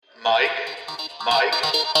Mike, and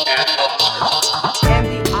Oscar. And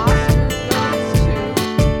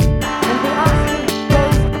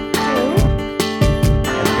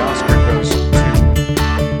the Oscar goes to... And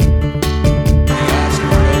the Oscar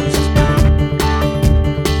goes to...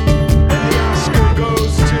 And the Oscar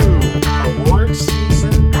goes to... Award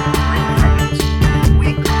Season Recaps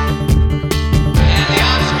Weekly.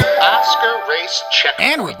 And the Oscar race checkpoint.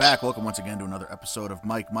 And we're back. Welcome once again to another episode of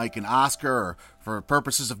Mike, and Oscar. For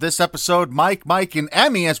purposes of this episode, Mike, and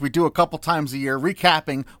Emmy, as we do a couple times a year,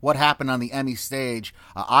 recapping what happened on the Emmy stage.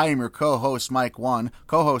 I am your co-host, Mike One.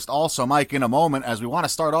 Co-host also Mike in a moment, as we want to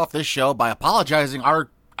start off this show by apologizing. Our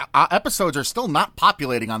episodes are still not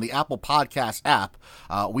populating on the Apple Podcast app.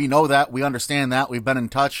 We know that. We understand that. We've been in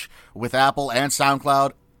touch with Apple and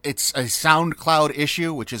SoundCloud. It's a SoundCloud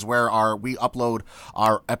issue, which is where we upload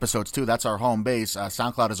our episodes to. That's our home base.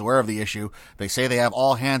 SoundCloud is aware of the issue. They say they have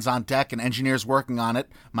all hands on deck and engineers working on it.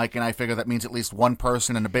 Mike and I figure that means at least one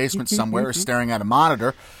person in a basement somewhere is staring at a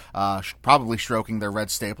monitor, probably stroking their red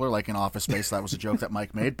stapler like in Office Space. That was a joke that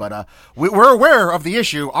Mike made. But we're aware of the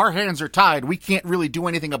issue. Our hands are tied. We can't really do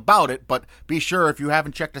anything about it. But be sure, if you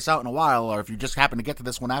haven't checked us out in a while, or if you just happen to get to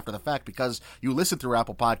this one after the fact because you listen through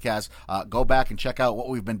Apple Podcasts, go back and check out what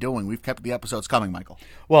we've been doing. We've kept the episodes coming, Michael.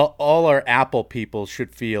 Well, all our Apple people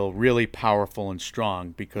should feel really powerful and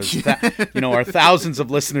strong because our thousands of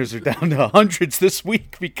listeners are down to hundreds this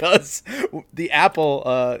week because the Apple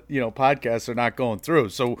podcasts are not going through.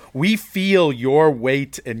 So we feel your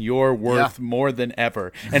weight and your worth more than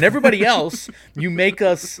ever. And everybody else, you make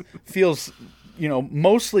us feel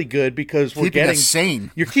mostly good because we're keeping us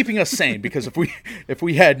sane. You're keeping us sane because if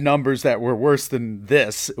we had numbers that were worse than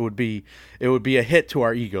this, it would be a hit to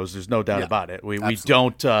our egos. There's no doubt about it.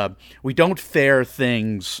 We don't fare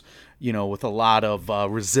things with a lot of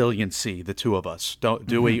resiliency, the two of us.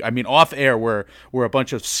 Do we? I mean, off air, we're a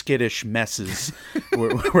bunch of skittish messes.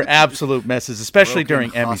 we're absolute messes, especially Broken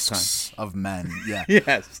during Emmy's time. husks of men, yeah.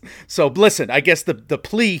 Yes. So listen, I guess the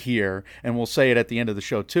plea here, and we'll say it at the end of the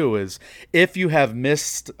show too, is if you have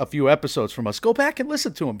missed a few episodes from us, go back and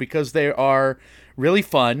listen to them because they are really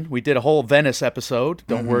fun. We did a whole Venice episode.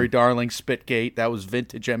 Don't worry, darling, Spitgate. That was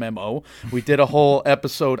vintage MMO. We did a whole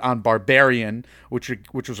episode on Barbarian, which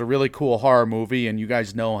was a really cool horror movie, and you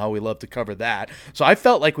guys know how we love to cover that. So I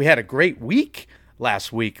felt like we had a great week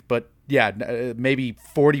last week, but yeah, maybe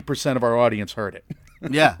 40% of our audience heard it.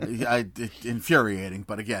 Yeah, infuriating.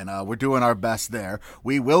 But again, we're doing our best there.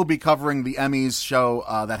 We will be covering the Emmys show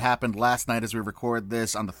that happened last night as we record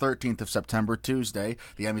this on the 13th of September, Tuesday.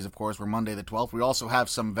 The Emmys, of course, were Monday the 12th. We also have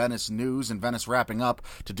some Venice news and Venice wrapping up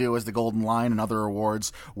to do as the Golden Lion and other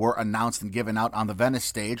awards were announced and given out on the Venice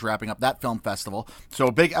stage, wrapping up that film festival. So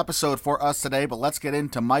a big episode for us today, but let's get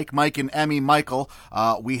into Mike, and Emmy. Michael,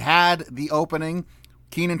 we had the opening.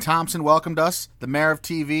 Kenan Thompson welcomed us, the mayor of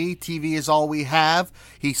TV. TV is all we have.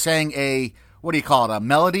 He sang a melody,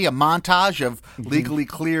 a montage of legally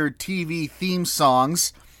cleared TV theme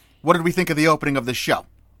songs. What did we think of the opening of the show?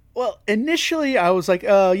 Well, initially I was like,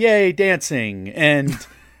 yay, dancing. And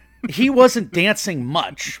he wasn't dancing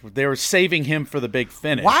much. They were saving him for the big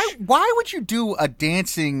finish. Why would you do a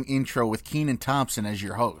dancing intro with Kenan Thompson as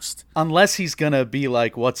your host? Unless he's going to be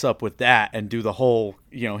like, what's up with that? And do the whole,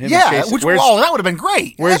 him and Jason. That would have been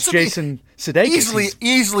great. Where's Jason Sudeikis?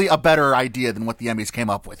 Easily a better idea than what the Emmys came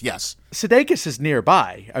up with, yes. Sudeikis is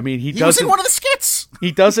nearby. I mean, he was in one of the skits.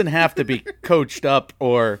 He doesn't have to be coached up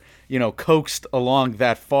or coaxed along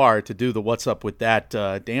that far to do the what's up with that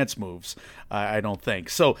dance moves, I don't think.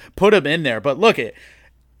 So put him in there. But look,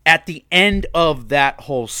 at the end of that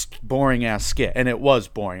whole boring-ass skit, and it was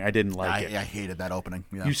boring. I didn't like it. I hated that opening.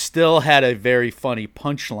 Yeah. You still had a very funny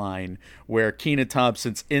punchline where Kenan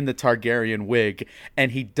Thompson's in the Targaryen wig,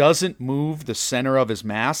 and he doesn't move the center of his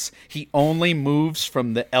mass. He only moves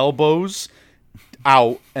from the elbows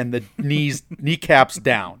out and the kneecaps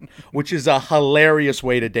down, which is a hilarious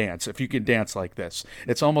way to dance if you can dance like this.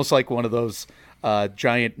 It's almost like one of those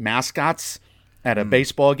giant mascots at a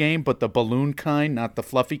baseball game, but the balloon kind, not the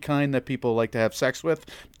fluffy kind that people like to have sex with,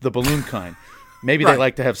 the balloon kind. Maybe they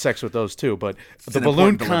like to have sex with those too, but it's the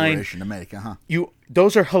balloon kind, to make,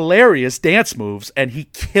 those are hilarious dance moves, and he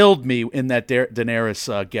killed me in that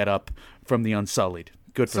Daenerys get-up from the Unsullied.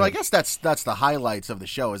 Good for him. I guess that's the highlights of the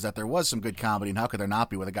show, is that there was some good comedy, and how could there not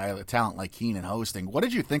be with a guy with a talent like Kenan hosting? What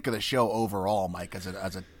did you think of the show overall, Mike, as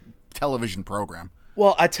a television program?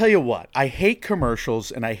 Well, I tell you what, I hate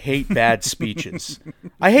commercials and I hate bad speeches.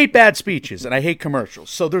 I hate bad speeches and I hate commercials.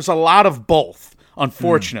 So there's a lot of both,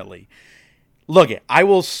 unfortunately. Look, I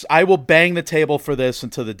will bang the table for this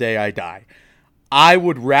until the day I die. I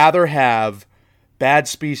would rather have bad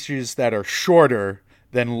speeches that are shorter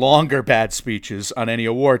than longer bad speeches on any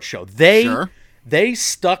award show. They Sure. They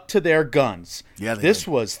stuck to their guns. Yeah, they this did.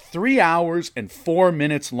 was 3 hours and 4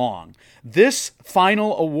 minutes long. This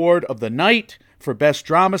final award of the night for Best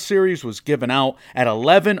Drama Series was given out at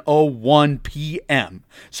 11:01 p.m.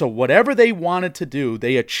 So whatever they wanted to do,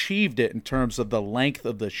 they achieved it in terms of the length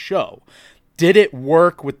of the show. Did it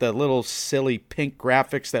work with the little silly pink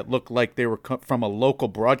graphics that looked like they were from a local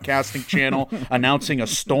broadcasting channel announcing a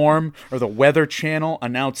storm, or the Weather Channel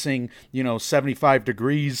announcing, 75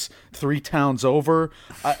 degrees 3 towns over?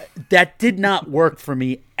 That did not work for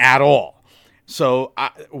me at all. So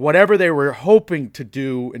whatever they were hoping to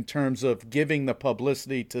do in terms of giving the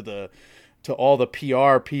publicity to all the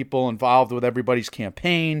PR people involved with everybody's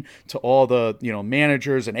campaign, to all the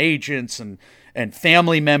managers and agents and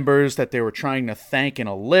family members that they were trying to thank in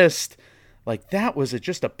a list, like that was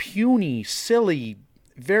just a puny, silly,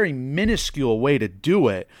 very minuscule way to do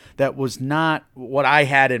it. That was not what I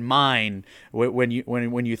had in mind when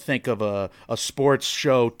you think of a sports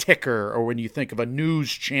show ticker, or when you think of a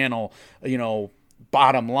news channel,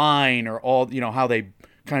 bottom line, or all how they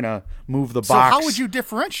kind of move the box. So how would you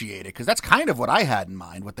differentiate it? Because that's kind of what I had in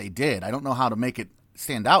mind, what they did. I don't know how to make it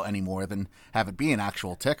stand out any more than have it be an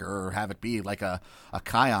actual ticker, or have it be like a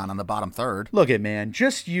Kion on the bottom third. Look at, man,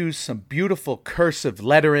 just use some beautiful cursive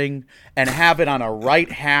lettering and have it on a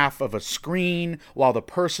right half of a screen while the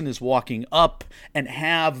person is walking up, and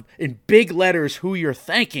have in big letters who you're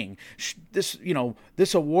thanking.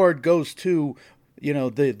 This award goes to,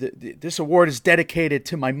 this award is dedicated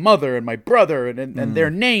to my mother and my brother, and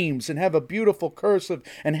their names, and have a beautiful cursive,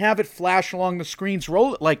 and have it flash along the screens,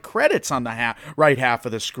 roll it like credits on the right half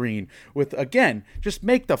of the screen with, again, just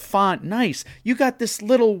make the font nice. You got this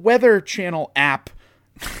little Weather Channel app,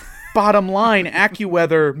 bottom line,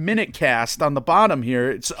 AccuWeather Minutecast on the bottom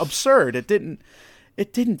here. It's absurd. It didn't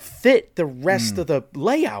fit the rest of the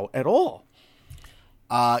layout at all.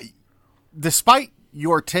 Despite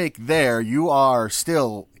your take there, you are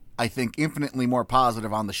still, I think, infinitely more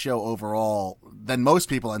positive on the show overall than most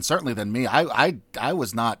people, and certainly than me. I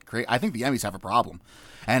was not great. I think the Emmys have a problem.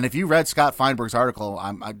 And if you read Scott Feinberg's article,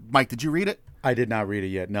 Mike, did you read it? I did not read it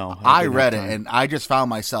yet, no. I read it, and I just found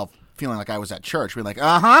myself feeling like I was at church, being like,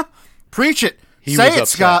 preach it. He Say was it,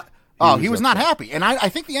 upset. Scott. He He was was not upset. happy. And I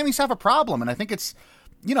think the Emmys have a problem, and I think it's,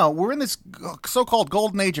 we're in this so-called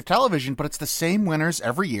golden age of television, but it's the same winners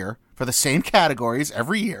every year for the same categories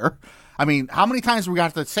every year. I mean, how many times do we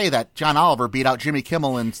have to say that John Oliver beat out Jimmy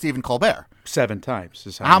Kimmel and Stephen Colbert? 7 times.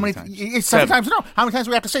 Is How many? times? It's 7 times. No. How many times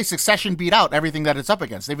do we have to say Succession beat out everything that it's up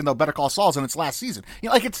against, even though Better Call Saul's in its last season?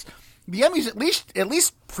 It's the Emmys at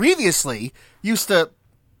least previously used to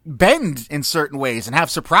bend in certain ways and have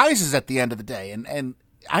surprises at the end of the day, and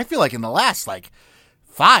I feel like in the last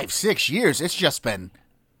 5-6 years, it's just been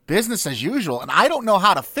business as usual, and I don't know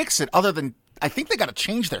how to fix it other than I think they got to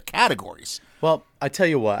change their categories. Well, I tell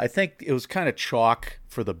you what, I think it was kind of chalk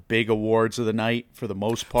for the big awards of the night for the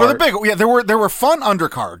most part. For the big, there were fun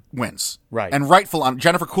undercard wins, Right. and rightful.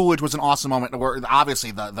 Jennifer Coolidge was an awesome moment.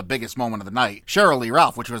 Obviously the biggest moment of the night. Sheryl Lee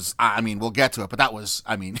Ralph, which was, we'll get to it, but that was,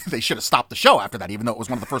 they should have stopped the show after that, even though it was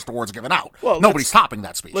one of the first awards given out. Well, Nobody's topping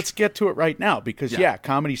that speech. Let's get to it right now because, Yeah.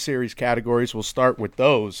 comedy series categories, we'll start with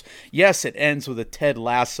those. Yes, it ends with a Ted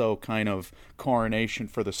Lasso kind of coronation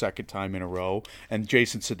for the second time in a row, and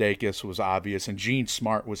Jason Sudeikis was obvious, and Gene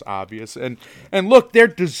Smart was obvious, and look, they're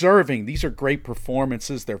deserving. These are great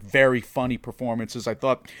performances. They're very funny performances. I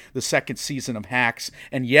thought the second season of Hacks,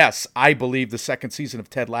 and yes, I believe the second season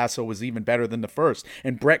of Ted Lasso was even better than the first,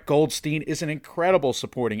 and Brett Goldstein is an incredible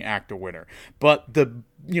supporting actor winner. But the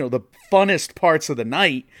funnest parts of the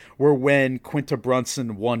night were when Quinta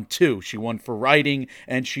Brunson won too. She won for writing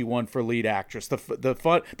and she won for lead actress.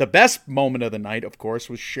 The best moment of the night, of course,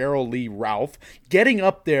 was Sheryl Lee Ralph getting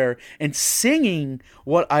up there and singing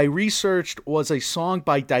what I researched was a song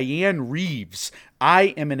by Diane Reeves,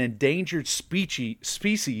 I Am an Endangered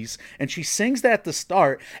Species, and she sings that at the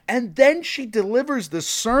start, and then she delivers the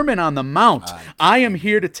Sermon on the Mount. I am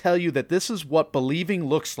here to tell you that this is what believing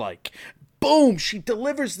looks like. Boom! She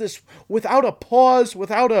delivers this without a pause,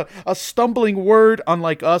 without a stumbling word,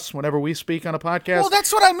 unlike us whenever we speak on a podcast. Well,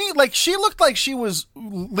 that's what I mean. She looked like she was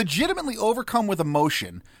legitimately overcome with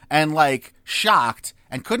emotion and shocked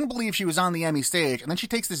and couldn't believe she was on the Emmy stage. And then she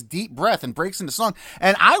takes this deep breath and breaks into song.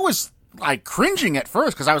 And I was cringing at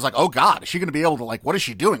first because I was like, oh God, is she going to be able to, what is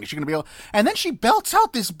she doing? Is she going to be able? And then she belts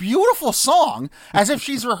out this beautiful song as if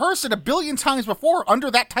she's rehearsed it a billion times before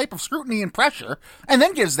under that type of scrutiny and pressure, and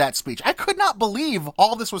then gives that speech. I could not believe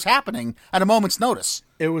all this was happening at a moment's notice.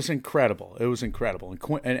 It was incredible. It was incredible.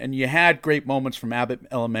 And you had great moments from Abbott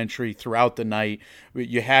Elementary throughout the night.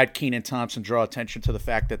 You had Kenan Thompson draw attention to the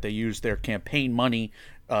fact that they used their campaign money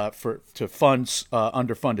to fund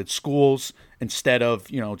underfunded schools instead of,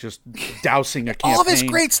 just dousing a campaign. All this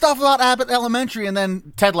great stuff about Abbott Elementary, and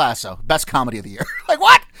then Ted Lasso, best comedy of the year. Like,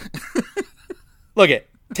 what? Look at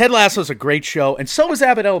Ted Lasso's a great show, and so is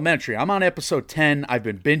Abbott Elementary. I'm on episode 10. I've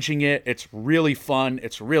been binging it. It's really fun.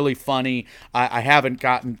 It's really funny. I haven't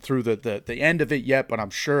gotten through the end of it yet, but I'm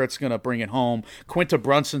sure it's going to bring it home. Quinta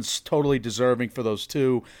Brunson's totally deserving for those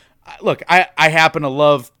two. Look, I happen to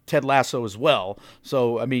love Ted Lasso as well.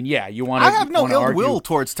 So, I mean, yeah, you want to I have no ill argue. will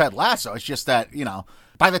towards Ted Lasso. It's just that,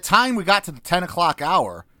 by the time we got to the 10 o'clock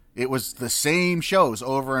hour, it was the same shows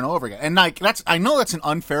over and over again. And I know that's an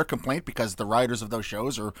unfair complaint because the writers of those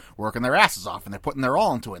shows are working their asses off and they're putting their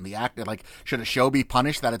all into it. And the actor, should a show be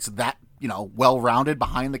punished that it's that, well-rounded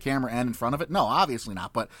behind the camera and in front of it? No, obviously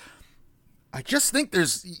not. But I just think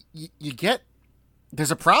there's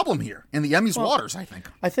a problem here in the Emmys waters, I think.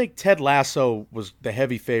 I think Ted Lasso was the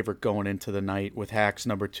heavy favorite going into the night with Hacks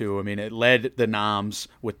number 2. I mean, it led the noms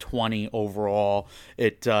with 20 overall.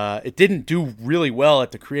 It didn't do really well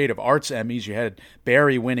at the Creative Arts Emmys. You had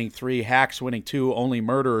Barry winning 3, Hacks winning 2, Only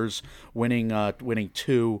Murderers winning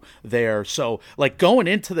 2 there. So, going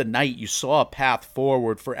into the night, you saw a path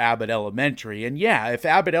forward for Abbott Elementary. And yeah, if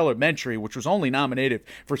Abbott Elementary, which was only nominated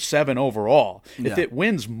for 7 overall, if it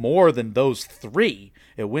wins more than those 3,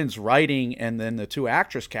 it wins writing and then the 2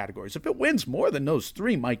 actress categories. If it wins more than those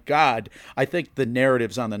 3, my God, I think the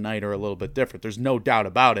narratives on the night are a little bit different. There's no doubt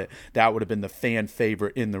about it. That would have been the fan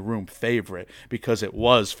favorite in the room favorite because it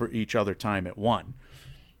was for each other time it won.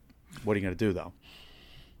 What are you going to do, though?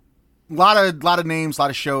 A lot of names, a lot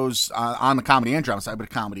of shows on the comedy and drama side, but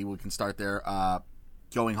comedy, we can start there.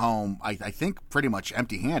 Going home, I think pretty much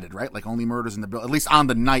empty-handed, right? Only Murders in the Building, at least on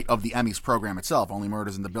the night of the Emmys program itself. Only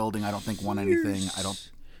Murders in the Building, I don't think won anything.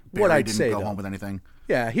 Barry didn't go home with anything.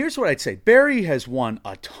 Yeah, here's what I'd say. Barry has won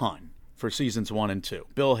a ton for seasons 1 and 2.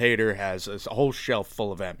 Bill Hader has a whole shelf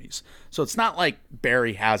full of Emmys. So it's not like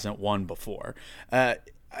Barry hasn't won before.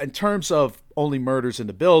 In terms of Only Murders in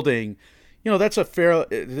the Building, that's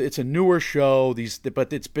it's a newer show,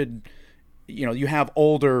 but it's been, you have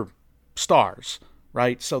older stars,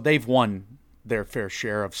 right? So they've won their fair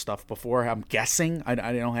share of stuff before. I'm guessing. I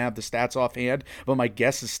don't have the stats offhand, but my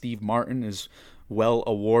guess is Steve Martin is well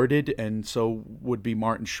awarded, and so would be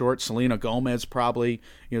Martin Short. Selena Gomez probably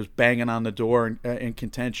is banging on the door in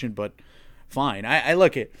contention, but fine.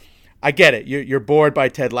 I get it. You're bored by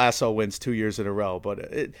Ted Lasso wins 2 years in a row, but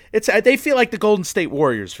they feel like the Golden State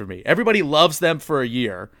Warriors for me. Everybody loves them for a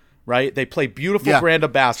year, right? They play beautiful brand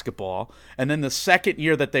of basketball, and then the second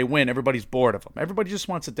year that they win, everybody's bored of them. Everybody just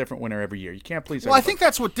wants a different winner every year. You can't please everybody. Well, I think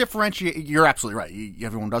that's what differentiates. You're absolutely right.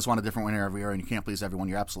 Everyone does want a different winner every year, and you can't please everyone.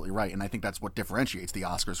 You're absolutely right. And I think that's what differentiates the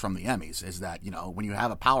Oscars from the Emmys is that, when you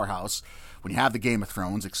have a powerhouse, when you have the Game of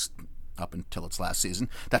Thrones, up until its last season,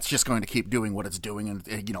 that's just going to keep doing what it's doing, and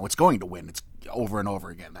it's going to win. It's over and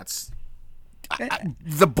over again.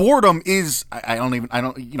 The boredom is. I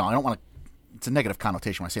don't want to. It's a negative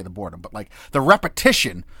connotation when I say the boredom, but the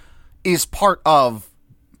repetition is part of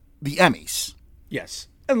the Emmys. Yes.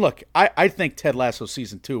 And look, I think Ted Lasso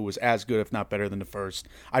season 2 was as good, if not better, than the first.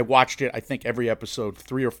 I watched it, I think, every episode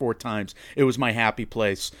 3 or 4 times. It was my happy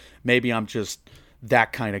place. Maybe I'm just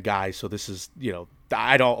that kind of guy, so this is,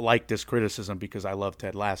 I don't like this criticism because I love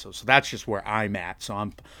Ted Lasso. So that's just where I'm at. So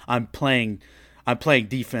I'm playing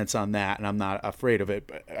defense on that, and I'm not afraid of it.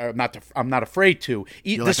 I'm not afraid to,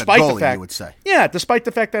 You're despite like a goalie, the fact. You would say. Yeah, despite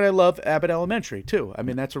the fact that I love Abbott Elementary too. I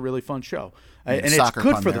mean, that's a really fun show, and it's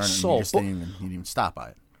good for the soul. You didn't even stop by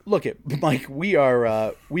it. Look at Mike. We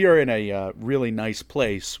are in a really nice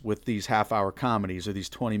place with these half-hour comedies or these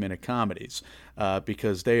 20-minute comedies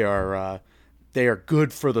because they are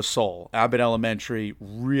good for the soul. Abbott Elementary,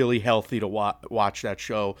 really healthy to watch that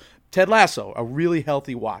show. Ted Lasso, a really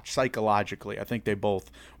healthy watch psychologically. I think they both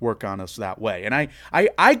work on us that way. And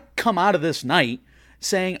I come out of this night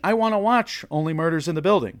saying I want to watch Only Murders in the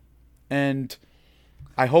Building. And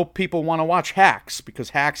I hope people want to watch Hacks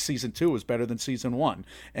because Hacks season 2 is better than season 1.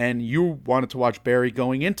 And you wanted to watch Barry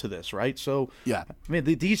going into this, right? So, yeah. I mean,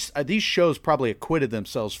 these shows probably acquitted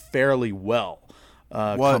themselves fairly well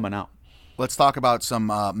coming out. Let's talk about some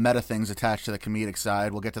meta things attached to the comedic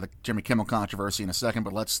side. We'll get to the Jimmy Kimmel controversy in a second,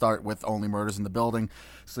 but let's start with Only Murders in the Building.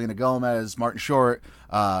 Selena Gomez, Martin Short,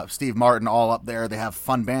 Steve Martin, all up there. They have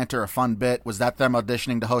fun banter, a fun bit. Was that them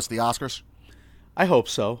auditioning to host the Oscars? I hope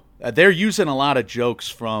so. They're using a lot of jokes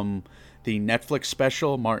from the Netflix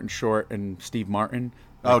special, Martin Short and Steve Martin.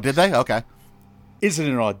 Oh, did they? Okay. Is it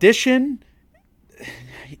an audition?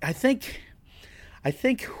 I think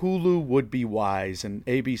Hulu would be wise and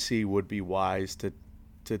ABC would be wise to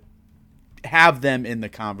have them in the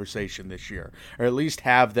conversation this year, or at least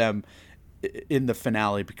have them in the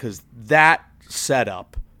finale, because that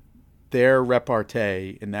setup, their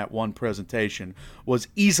repartee in that one presentation, was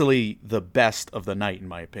easily the best of the night, in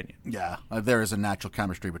my opinion. Yeah, there is a natural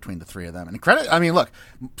chemistry between the three of them. And credit, I mean, look,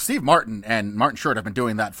 Steve Martin and Martin Short have been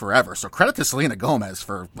doing that forever. So credit to Selena Gomez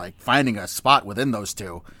for like finding a spot within those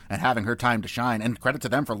two and having her time to shine. And credit to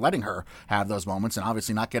them for letting her have those moments and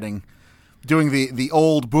obviously not doing the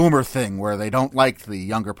old boomer thing where they don't like the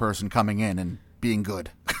younger person coming in and being good.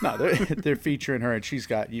 No, they're featuring her, and she's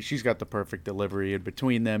got the perfect delivery in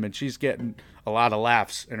between them, and she's getting a lot of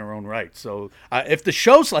laughs in her own right. So if the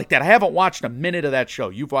show's like that, I haven't watched a minute of that show.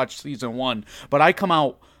 You've watched season 1, but I come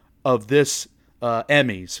out of this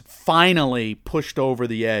Emmys finally pushed over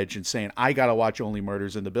the edge and saying I gotta watch Only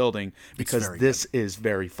Murders in the Building because this is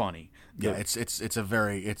very funny. Yeah,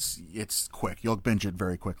 it's quick. You'll binge it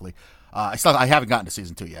very quickly. I haven't gotten to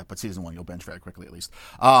season 2 yet, but season 1 you'll binge very quickly at least.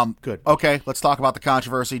 Good. Okay, let's talk about the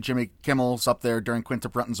controversy. Jimmy Kimmel's up there during Quinta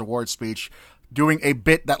Brunton's awards speech, doing a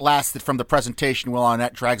bit that lasted from the presentation. Will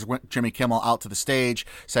Arnett drags Jimmy Kimmel out to the stage,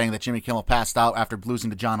 saying that Jimmy Kimmel passed out after losing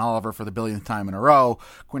to John Oliver for the billionth time in a row.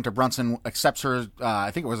 Quinta Brunson accepts her.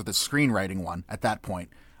 I think it was the screenwriting one at that point.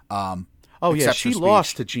 She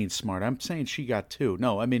lost to Jean Smart. I'm saying she got 2.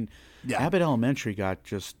 No, I mean, Abbott Elementary got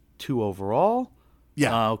just 2 overall.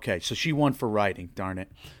 Yeah. Okay, so she won for writing. Darn it.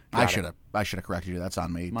 I should have corrected you. That's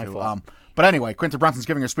on me. My too. fault. But anyway, Quinta Brunson's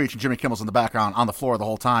giving her speech, and Jimmy Kimmel's in the background on the floor the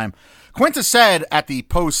whole time. Quinta said at the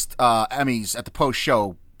post Emmys, at the post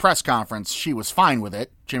show press conference, she was fine with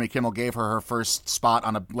it. Jimmy Kimmel gave her first spot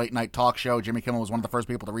on a late night talk show. Jimmy Kimmel was one of the first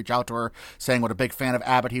people to reach out to her, saying what a big fan of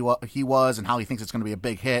Abbott he was and how he thinks it's going to be a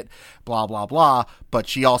big hit, blah, blah, blah. But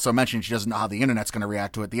she also mentioned she doesn't know how the internet's going to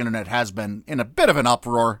react to it. The internet has been in a bit of an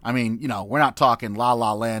uproar. I mean, we're not talking La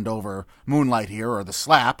La Land over Moonlight here or The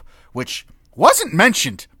Slap, which wasn't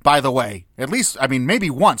mentioned, by the way. At least, I mean, maybe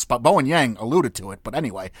once, but Bowen Yang alluded to it. But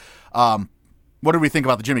anyway, what do we think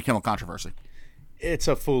about the Jimmy Kimmel controversy? It's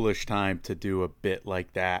a foolish time to do a bit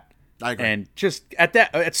like that. I agree. And just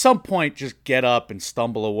at some point, just get up and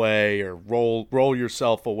stumble away, or roll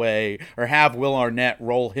yourself away, or have Will Arnett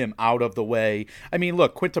roll him out of the way. I mean,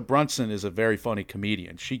 look, Quinta Brunson is a very funny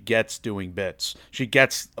comedian. She gets doing bits. She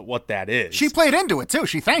gets what that is. She played into it too.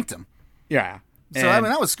 She thanked him. Yeah. So I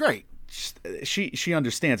mean, that was great. She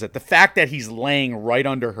understands it. The fact that he's laying right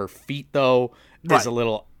under her feet, though, is a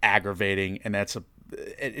little aggravating, and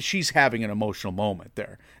she's having an emotional moment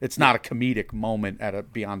there. It's not a comedic moment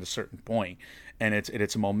beyond a certain point, and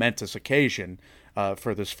it's a momentous occasion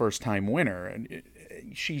for this first time winner, and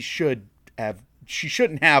she shouldn't have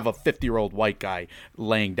a 50-year-old white guy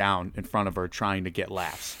laying down in front of her trying to get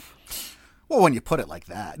laughs. Well, when you put it like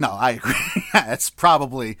that, no, I agree. It's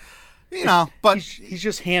probably, but he's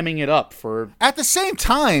just hamming it up for. At the same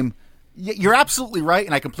time, you're absolutely right,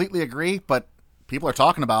 and I completely agree. But people are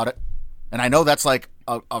talking about it. And I know that's like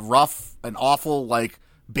a rough and awful like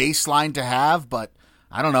baseline to have, but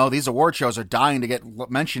I don't know. These award shows are dying to get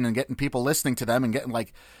mentioned and getting people listening to them and getting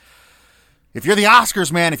like, if you're the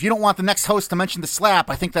Oscars, man, if you don't want the next host to mention The Slap,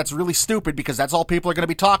 I think that's really stupid because that's all people are going to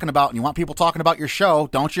be talking about. And you want people talking about your show,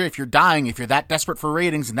 don't you? If you're dying, if you're that desperate for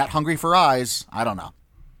ratings and that hungry for eyes, I don't know.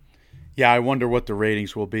 Yeah, I wonder what the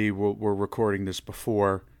ratings will be. We're recording this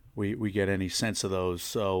before we get any sense of those,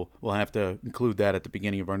 so we'll have to include that at the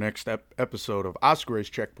beginning of our next episode of Oscar Race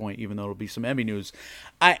Checkpoint, even though it'll be some Emmy news.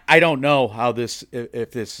 I don't know how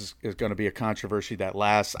if this is going to be a controversy that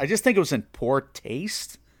lasts. I just think it was in poor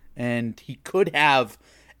taste, and he could have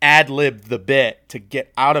ad-libbed the bit to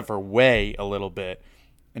get out of her way a little bit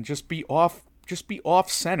and just be off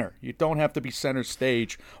center. You don't have to be center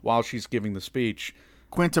stage while she's giving the speech.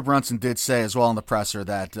 Quinta Brunson did say as well in the presser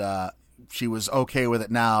that she was okay with it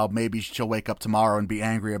now. Maybe she'll wake up tomorrow and be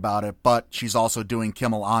angry about it, but she's also doing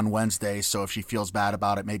Kimmel on Wednesday, so if she feels bad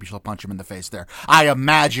about it, maybe she'll punch him in the face there. I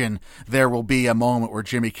imagine there will be a moment where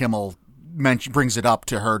Jimmy Kimmel brings it up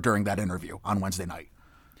to her during that interview on Wednesday night.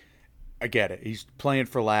 I get it. He's playing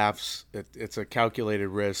for laughs. It's a calculated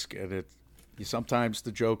risk, and sometimes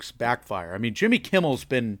the jokes backfire. I mean, Jimmy Kimmel's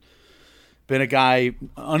been a guy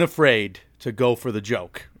unafraid to go for the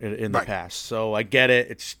joke in the past, so I get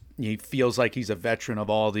it. He feels like he's a veteran of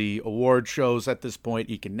all the award shows at this point.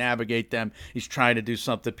 He can navigate them. He's trying to do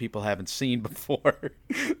something people haven't seen before.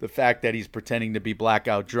 The fact that he's pretending to be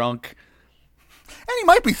blackout drunk. And he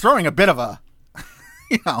might be throwing a bit of a,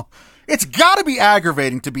 it's got to be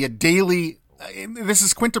aggravating to be a daily. This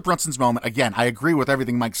is Quinta Brunson's moment. Again, I agree with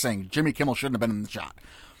everything Mike's saying. Jimmy Kimmel shouldn't have been in the shot.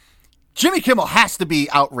 Jimmy Kimmel has to be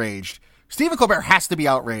outraged. Stephen Colbert has to be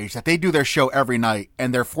outraged that they do their show every night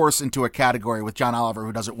and they're forced into a category with John Oliver,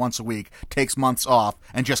 who does it once a week, takes months off,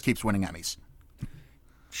 and just keeps winning Emmys.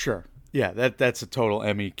 Sure. Yeah, that's a total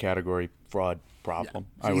Emmy category fraud problem.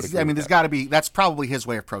 I would agree. I mean, there's got to be. That's probably his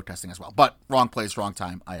way of protesting as well. But wrong place, wrong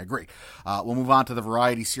time. I agree. We'll move on to the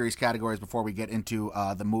variety series categories before we get into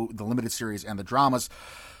the limited series and the dramas.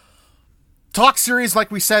 Talk series,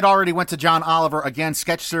 like we said, already went to John Oliver. Again,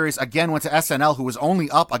 sketch series again went to SNL, who was only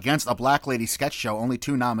up against a Black Lady sketch show. Only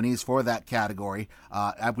 2 nominees for that category.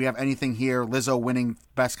 We have anything here? Lizzo winning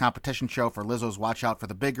best competition show for Lizzo's Watch Out for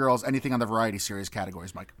the Big Girls. Anything on the variety series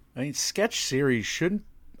categories, Mike? I mean, sketch series shouldn't.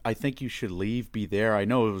 I think you should be there. I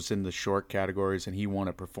know it was in the short categories, and he won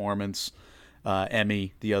a performance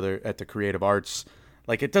Emmy. The other at the Creative Arts.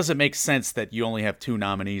 Like, it doesn't make sense that you only have 2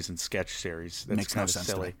 nominees in sketch series. That's Makes no kind of sense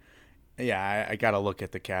silly. to me. Yeah, I got to look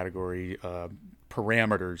at the category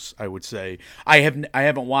parameters, I would say. I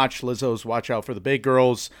haven't watched Lizzo's Watch Out for the Big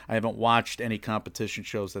Girls. I haven't watched any competition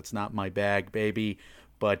shows. That's not my bag, baby.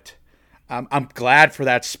 But I'm glad for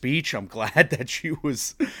that speech. I'm glad that she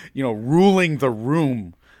was, ruling the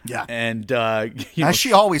room. Yeah. And as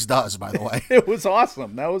she always does, by the way. It was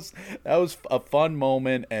awesome. That was a fun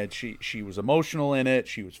moment, and she was emotional in it.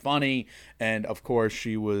 She was funny, and of course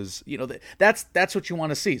she was. That's what you want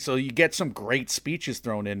to see. So you get some great speeches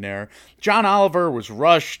thrown in there. John Oliver was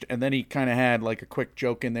rushed, and then he kind of had like a quick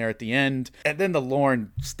joke in there at the end, and then the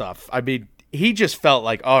Lorne stuff. I mean, he just felt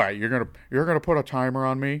like, all right, you're gonna put a timer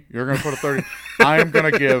on me. You're gonna put a 30. I'm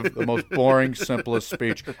gonna give the most boring, simplest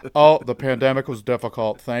speech. Oh, the pandemic was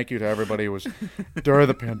difficult. Thank you to everybody who was during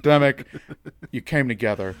the pandemic. You came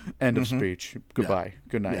together. End of speech. Goodbye.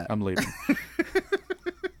 Good night. Yeah. I'm leaving.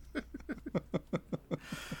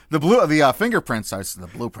 The fingerprints, the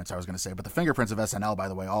blueprints I was going to say, but the fingerprints of SNL, by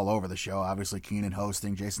the way, all over the show. Obviously, Keenan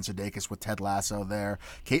hosting, Jason Sudeikis with Ted Lasso there.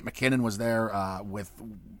 Kate McKinnon was there with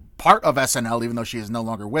part of SNL, even though she is no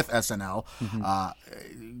longer with SNL.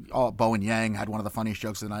 Bowen Yang had one of the funniest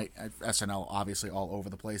jokes of the night. SNL, obviously, all over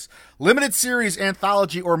the place. Limited series,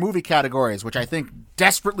 anthology, or movie categories, which I think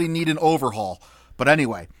desperately need an overhaul. But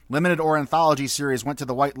anyway, limited or anthology series went to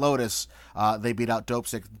The White Lotus. They beat out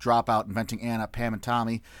Dopesick, Dropout, Inventing Anna, Pam and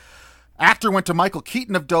Tommy. Actor went to Michael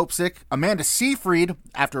Keaton of Dopesick. Amanda Seyfried,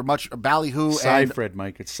 after much ballyhoo. Seyfried,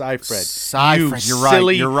 Mike. It's Seyfried. Seyfried, You you're right.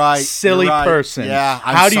 silly, You're right. silly You're right. person. Yeah,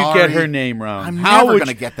 How do you sorry. get her name wrong? I'm How never would going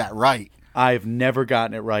to you- get that right. I've never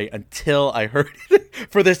gotten it right until I heard it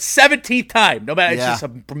for the 17th time. No matter, Yeah. it's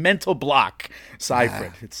just a mental block.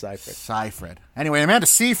 Seyfried. It's Seyfried. Seyfried. Anyway, Amanda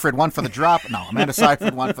Seyfried won for the drop. No, Amanda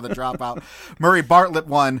Seyfried won for the dropout. Murray Bartlett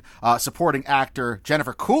won supporting actor.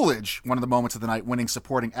 Jennifer Coolidge, one of the moments of the night, winning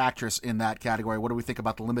supporting actress in that category. What do we think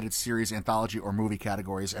about the limited series, anthology, or movie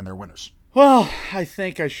categories and their winners? Well, I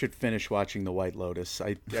think I should finish watching The White Lotus.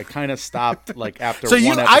 I kind of stopped like after So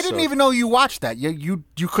one episode. I didn't even know you watched that. You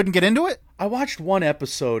couldn't get into it? I watched one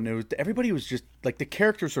episode, and everybody was just like, the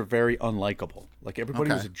characters were very unlikable. Like, everybody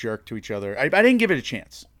Okay. was a jerk to each other. I didn't give it a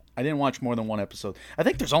chance. I didn't watch more than one episode. I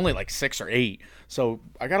think there's only like 6 or 8, so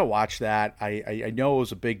I gotta watch that. I know it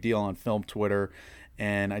was a big deal on film Twitter,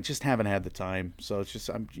 and I just haven't had the time. So it's just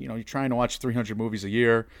you're trying to watch 300 movies a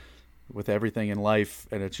year with everything in life,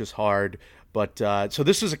 and it's just hard. But so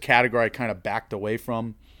this is a category I kind of backed away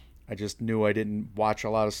from. I just knew I didn't watch a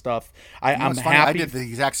lot of stuff. I'm It's funny. happy. I did the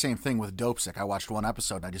exact same thing with Dopesick. I watched one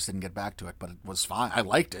episode and I just didn't get back to it, but it was fine. I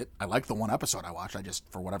liked it. I liked the one episode I watched. I just,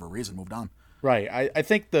 for whatever reason, moved on. Right. I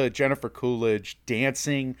think the Jennifer Coolidge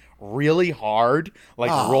dancing really hard,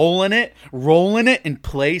 like Oh. rolling it in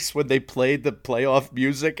place when they played the playoff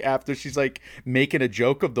music after she's like making a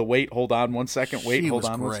joke of the wait, hold on 1 second, wait, She hold was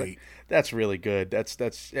on 1 great. second. That's really good.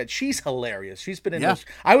 She's hilarious. She's been in Yeah. this.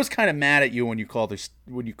 I was kind of mad at you when you called her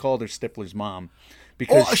Stifler's mom,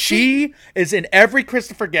 because Oh, she is in every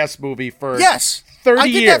Christopher Guest movie for Yes. 30 I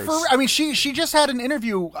did years. That for, I mean, she just had an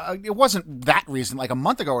interview. It wasn't that recent, like a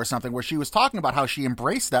month ago or something, where she was talking about how she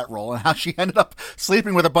embraced that role and how she ended up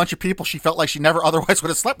sleeping with a bunch of people she felt like she never otherwise would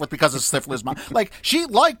have slept with because of Stifler's mom. Like, she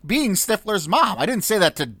liked being Stifler's mom. I didn't say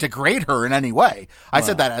that to degrade her in any way. I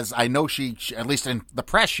said that as I know she, at least in the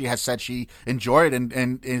press, she has said she enjoyed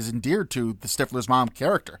and is endeared to the Stifler's mom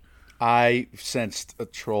character. I sensed a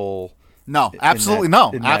troll. No, absolutely in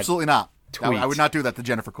no. that Absolutely not. tweet. I would not do that to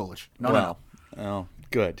Jennifer Coolidge. No. Oh,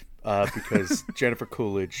 good. Because Jennifer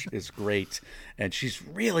Coolidge is great, and she's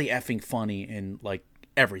really effing funny in like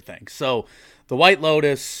everything. So, The White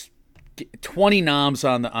Lotus, 20 noms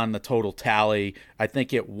on the total tally. I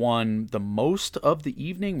think it won the most of the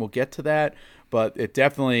evening. We'll get to that, but it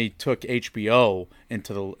definitely took HBO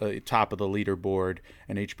into the top of the leaderboard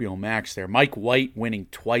and HBO Max there. Mike White winning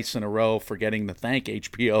twice in a row, forgetting to thank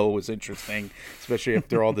HBO was interesting, especially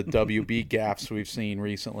after all the WB gaffes we've seen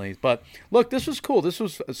recently. But look, this was cool. This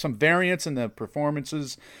was some variance in the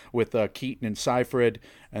performances with Keaton and Seyfried,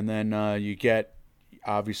 and then you get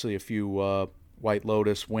obviously a few White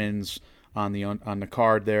Lotus wins on the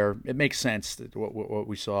card there. It makes sense that what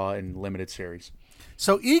we saw in limited series.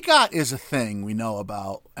 So EGOT is a thing we know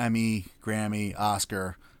about: Emmy, Grammy,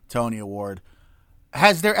 Oscar, Tony Award.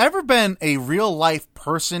 Has there ever been a real life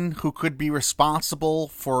person who could be responsible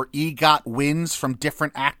for EGOT wins from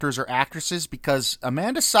different actors or actresses? Because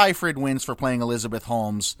Amanda Seyfried wins for playing Elizabeth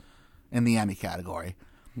Holmes in the Emmy category.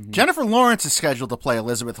 Mm-hmm. Jennifer Lawrence is scheduled to play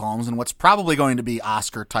Elizabeth Holmes in what's probably going to be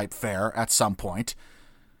Oscar-type fare at some point.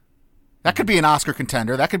 That could be an Oscar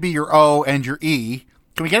contender. That could be your O and your E.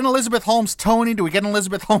 Can we get an Elizabeth Holmes Tony? Do we get an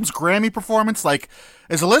Elizabeth Holmes Grammy performance? Like,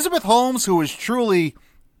 is Elizabeth Holmes, who is truly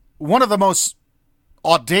one of the most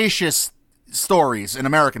audacious stories in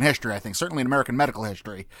American history, I think, certainly in American medical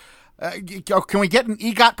history, can we get an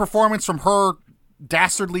EGOT performance from her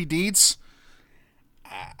dastardly deeds?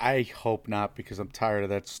 I hope not, because I'm tired of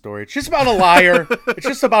that story. It's just about a liar. It's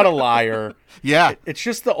just about a liar. Yeah. It's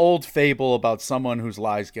just the old fable about someone whose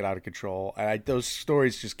lies get out of control. And those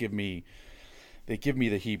stories just give me the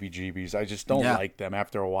heebie-jeebies. I just don't like them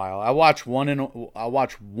after a while. I watch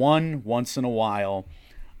one once in a while.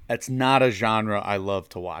 That's not a genre I love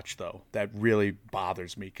to watch, though. That really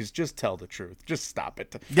bothers me, because just tell the truth. Just stop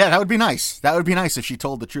it. Yeah, that would be nice. That would be nice if she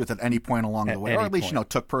told the truth at any point along the way, or at least,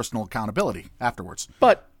 took personal accountability afterwards.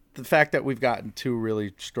 But the fact that we've gotten two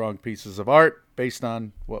really strong pieces of art based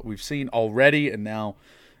on what we've seen already, and now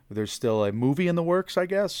there's still a movie in the works, I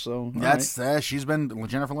guess. So that's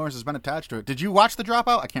Jennifer Lawrence has been attached to it. Did you watch The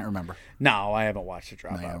Dropout? I can't remember. No, I haven't watched The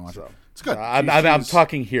Dropout. So it's good. I'm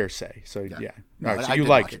talking hearsay. So yeah. No, All right, so I you did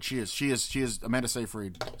like it. She is Amanda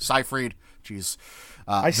Seyfried. She's.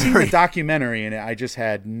 I seen the documentary, and it just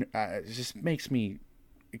it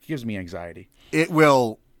gives me anxiety.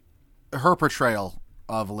 Her portrayal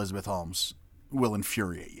of Elizabeth Holmes will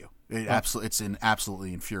infuriate you. It's an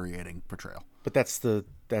absolutely infuriating portrayal. But that's the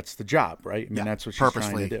job, right? I mean, that's what she's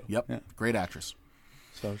trying to do. Yep. Yeah. Great actress.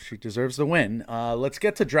 So she deserves the win. Let's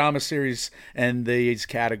get to drama series and these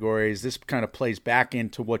categories. This kind of plays back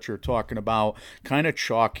into what you're talking about. Kind of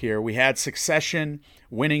chalk here. We had Succession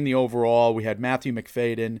winning the overall. We had Matthew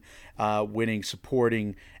McFadyen winning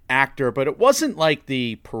supporting actor, but it wasn't like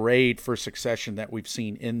the parade for Succession that we've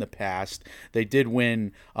seen in the past. They did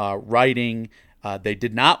win writing. They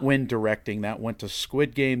did not win directing. That went to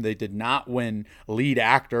Squid Game. They did not win lead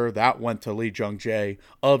actor. That went to Lee Jung-jae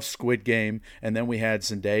of Squid Game. And then we had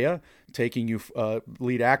Zendaya taking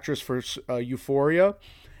lead actress for Euphoria.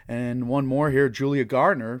 And one more here, Julia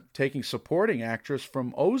Garner taking supporting actress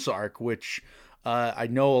from Ozark, which I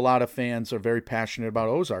know a lot of fans are very passionate about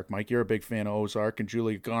Ozark. Mike, you're a big fan of Ozark, and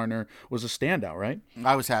Julia Garner was a standout, right?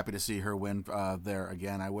 I was happy to see her win there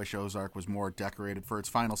again. I wish Ozark was more decorated for its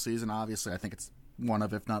final season. Obviously, I think it's one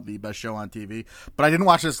of, if not the best show on TV. But I didn't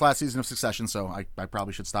watch this last season of Succession, so I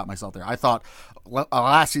probably should stop myself there. I thought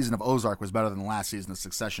last season of Ozark was better than the last season of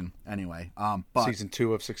Succession anyway. But Season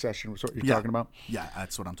 2 of Succession was what you're talking about? Yeah,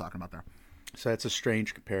 that's what I'm talking about there. So that's a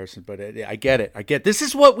strange comparison, but I get it. This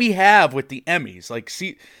is what we have with the Emmys. Like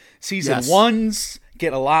season ones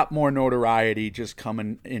get a lot more notoriety, just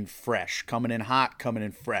coming in fresh, coming in hot, coming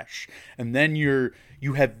in fresh, and then you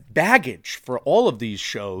have baggage for all of these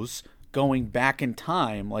shows going back in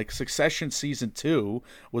time. Like Succession season 2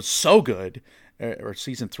 was so good. Or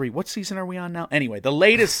season 3. What season are we on now? Anyway, the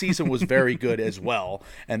latest season was very good as well,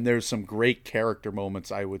 and there's some great character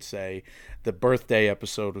moments, I would say. The birthday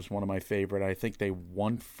episode was one of my favorite. I think they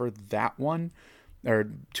won for that one, or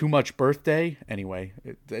Too Much Birthday. Anyway,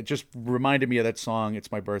 it just reminded me of that song,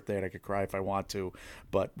 It's My Birthday and I Could Cry If I Want To,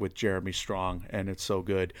 but with Jeremy Strong, and it's so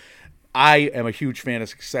good. I am a huge fan of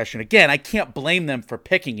Succession. Again, I can't blame them for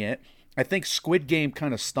picking it. I think Squid Game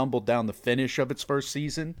kind of stumbled down the finish of its first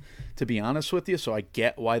season, to be honest with you, so I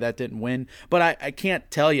get why that didn't win. But I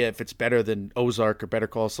can't tell you if it's better than Ozark or Better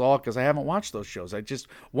Call Saul, because I haven't watched those shows.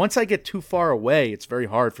 Once I get too far away, it's very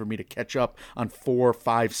hard for me to catch up on 4 or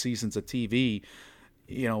 5 seasons of TV,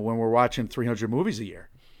 when we're watching 300 movies a year.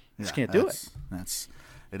 Just can't do it.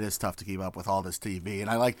 It is tough to keep up with all this TV, and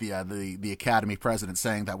I like the Academy president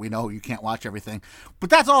saying that we know you can't watch everything, but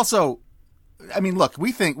that's also... I mean, look,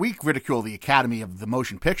 we ridicule the Academy of the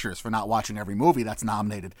Motion Pictures for not watching every movie that's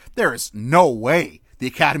nominated. There is no way the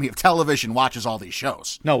Academy of Television watches all these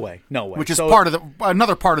shows. No way. Which is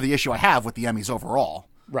another part of the issue I have with the Emmys overall.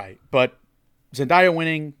 Right, but Zendaya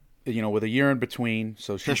winning, with a year in between.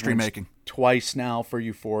 So she's History making. twice now for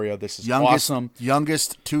Euphoria. This is Youngest, awesome.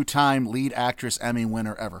 youngest two-time lead actress Emmy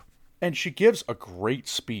winner ever. And she gives a great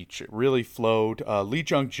speech. It really flowed. Lee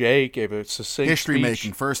Jung-jae gave a succinct History speech.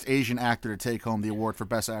 making. First Asian actor to take home the award for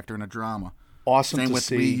Best Actor in a Drama. Awesome Same to with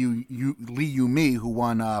see. Lee Yu-mi, who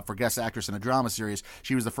won for Guest Actress in a Drama Series.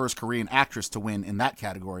 She was the first Korean actress to win in that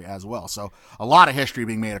category as well. So a lot of history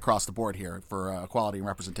being made across the board here for equality and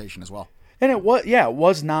representation as well. And it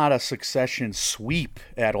was not a Succession sweep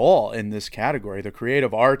at all in this category. The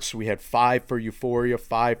creative arts, we had 5 for Euphoria,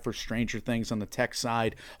 5 for Stranger Things on the tech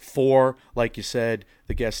side, 4, like you said,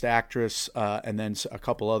 the guest actress, and then a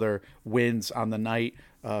couple other wins on the night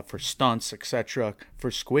for stunts, etc., for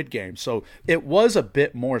Squid Game. So it was a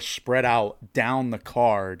bit more spread out down the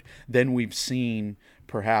card than we've seen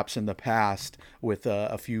perhaps in the past with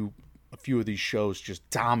a few of these shows just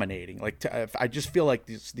dominating. I just feel like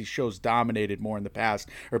these shows dominated more in the past,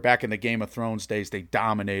 or back in the Game of Thrones days, they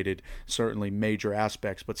dominated certainly major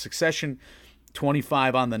aspects. But Succession,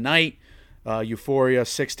 25 on the night. Euphoria,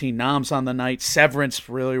 16 noms on the night. Severance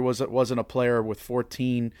really wasn't a player with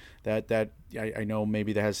 14. That I know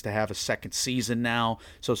maybe that has to have a second season now.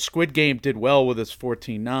 So Squid Game did well with its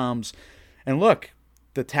 14 noms. And look,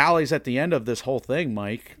 the tallies at the end of this whole thing,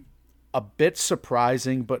 Mike, a bit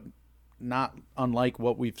surprising, but not unlike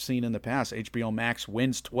what we've seen in the past. HBO Max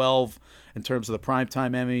wins 12 in terms of the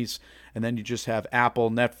primetime Emmys, and then you just have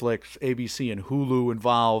Apple, Netflix, ABC, and Hulu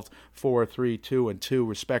involved, 4, 3, 2, and 2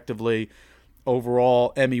 respectively.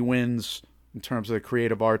 Overall, Emmy wins in terms of the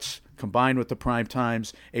creative arts combined with the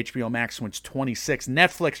primetimes. HBO Max wins 26.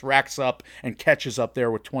 Netflix racks up and catches up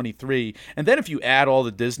there with 23. And then if you add all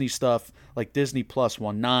the Disney stuff, like Disney Plus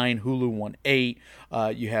won 9, Hulu won 8,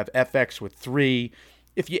 you have FX with 3.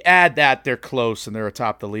 If you add that, they're close and they're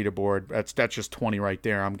atop the leaderboard. That's just 20 right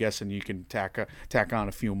there. I'm guessing you can tack on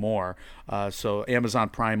a few more. So Amazon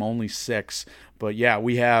Prime only 6, but yeah,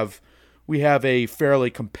 we have a fairly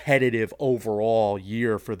competitive overall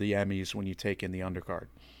year for the Emmys when you take in the undercard.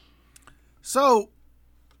 So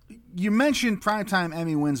you mentioned primetime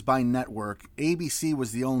Emmy wins by network. ABC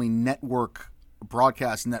was the only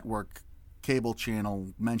broadcast network cable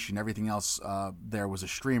channel mentioned. Everything else there was a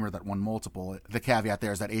streamer that won multiple. The caveat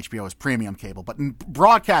there is that HBO is premium cable, but in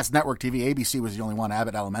broadcast network TV, ABC was the only one.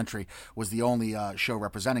 Abbott Elementary was the only show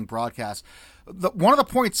representing broadcast. One of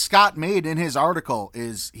the points Scott made in his article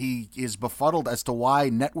is he is befuddled as to why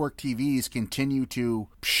network TVs continue to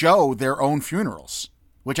show their own funerals,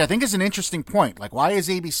 which I think is an interesting point. Like, why is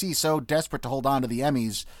ABC so desperate to hold on to the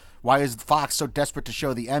Emmys? Why is Fox so desperate to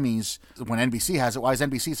show the Emmys when NBC has it? Why is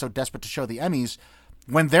NBC so desperate to show the Emmys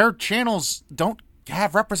when their channels don't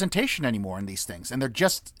have representation anymore in these things? And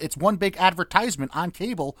it's one big advertisement on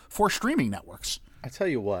cable for streaming networks. I tell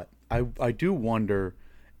you what, I do wonder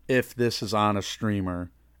if this is on a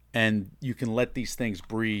streamer and you can let these things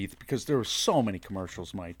breathe, because there were so many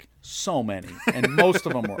commercials, Mike, so many, and most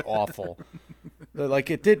of them were awful.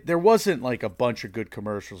 There wasn't like a bunch of good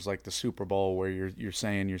commercials like the Super Bowl where you're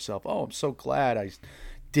saying to yourself, "Oh, I'm so glad I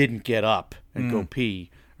didn't get up and go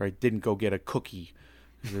pee, or I didn't go get a cookie.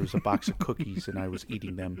 There was a box of cookies and I was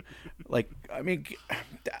eating them."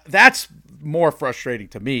 That's more frustrating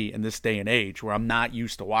to me in this day and age where I'm not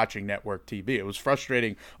used to watching network TV. It was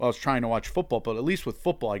frustrating while I was trying to watch football, but at least with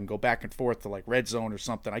football I can go back and forth to like Red Zone or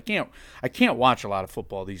something. I can't watch a lot of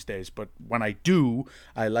football these days, but when I do,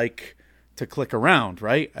 I like to click around,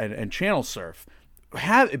 right, and channel surf.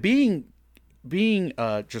 Being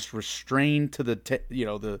just restrained to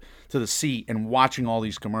the seat and watching all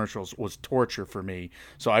these commercials was torture for me.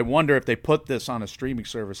 So I wonder if they put this on a streaming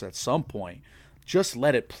service at some point, just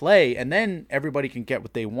let it play, and then everybody can get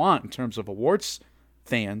what they want in terms of awards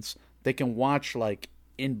fans. They can watch like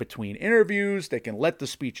in between interviews. They can let the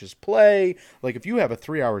speeches play. Like if you have a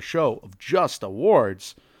 3-hour show of just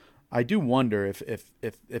awards, I do wonder if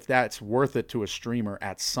that's worth it to a streamer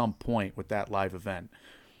at some point with that live event.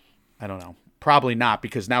 I don't know. Probably not,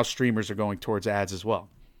 because now streamers are going towards ads as well.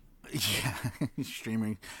 Yeah,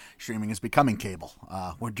 streaming is becoming cable.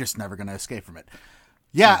 We're just never going to escape from it.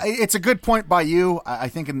 Yeah, it's a good point by you. I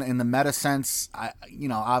think in the meta sense,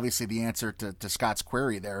 obviously the answer to Scott's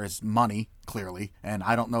query there is money, clearly. And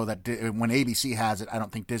I don't know that when ABC has it, I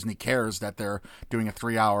don't think Disney cares that they're doing a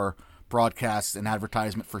 3-hour broadcast and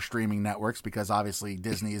advertisement for streaming networks, because obviously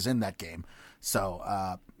Disney is in that game.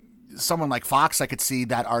 So someone like Fox, I could see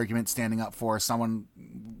that argument standing up for. Someone,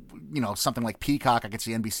 something like Peacock, I could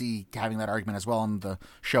see NBC having that argument as well, and the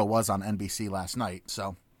show was on NBC last night.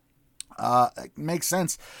 So it makes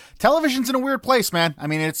sense. Television's in a weird place, man. I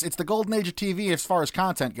mean, it's the golden age of TV as far as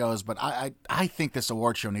content goes, but I think this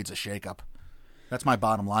award show needs a shakeup. That's my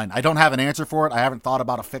bottom line. I don't have an answer for it. I haven't thought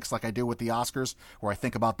about a fix like I do with the Oscars, where I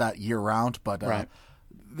think about that year round. But Right.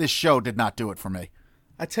 this show did not do it for me.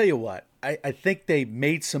 I tell you what, I think they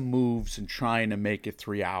made some moves in trying to make it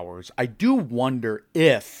 3 hours. I do wonder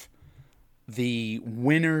if the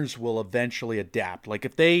winners will eventually adapt. Like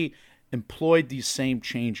if they employed these same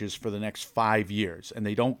changes for the next 5 years and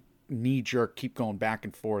they don't knee-jerk keep going back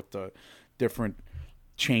and forth to different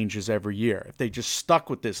changes every year. If they just stuck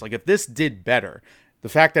with this, like if this did better, the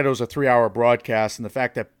fact that it was a 3-hour broadcast and the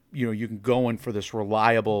fact that you can go in for this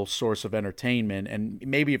reliable source of entertainment, and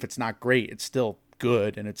maybe if it's not great, it's still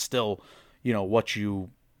good and it's still, what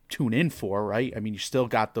you tune in for, right? I mean, you still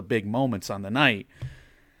got the big moments on the night.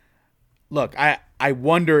 Look, I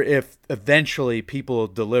wonder if eventually people will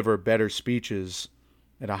deliver better speeches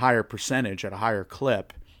at a higher percentage, at a higher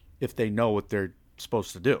clip, if they know what they're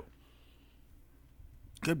supposed to do.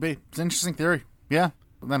 Could be. It's an interesting theory. Yeah.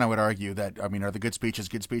 Then I would argue that, are the good speeches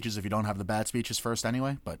if you don't have the bad speeches first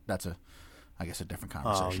anyway? But that's I guess, a different Oh,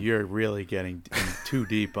 conversation. you're really getting in too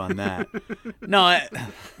deep on that. No, I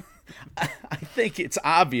think it's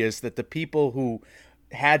obvious that the people who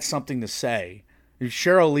had something to say,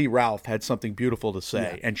 Cheryl Lee Ralph had something beautiful to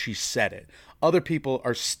say, and she said it. Other people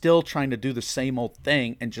are still trying to do the same old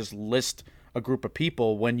thing and just list a group of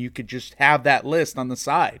people when you could just have that list on the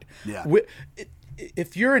side. Yeah.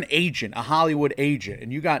 If you're an agent, a Hollywood agent,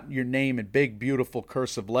 and you got your name in big, beautiful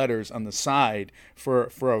cursive letters on the side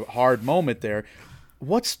for a hard moment there,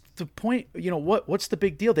 what's the point? What's the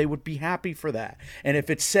big deal? They would be happy for that. And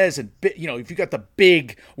if it says, if you got the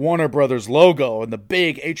big Warner Brothers logo and the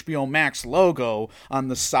big HBO Max logo on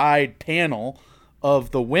the side panel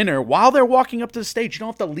of the winner while they're walking up to the stage, you don't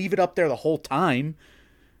have to leave it up there the whole time.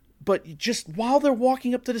 But just while they're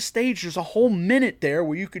walking up to the stage, there's a whole minute there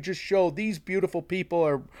where you could just show these beautiful people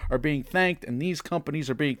are being thanked and these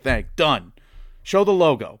companies are being thanked. Done. Show the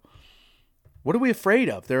logo. What are we afraid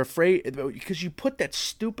of? They're afraid because you put that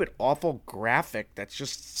stupid, awful graphic that's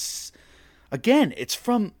just, again, it's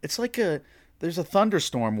like there's a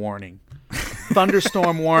thunderstorm warning.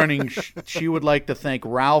 Thunderstorm warning. She would like to thank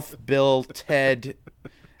Ralph, Bill, Ted,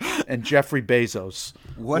 and Jeffrey Bezos.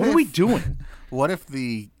 What are we doing? What if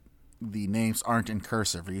the names aren't in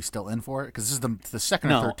cursive? Are you still in for it? Because this is the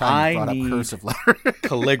second or third time you brought up cursive letter.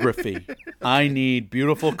 Calligraphy. I need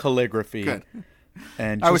beautiful calligraphy. Good.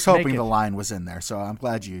 And I was just hoping the line was in there, so I'm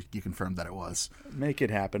glad you confirmed that it was. Make it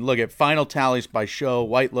happen. Look at final tallies by show.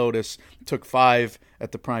 White Lotus took 5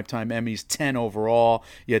 at the Primetime Emmys, 10 overall.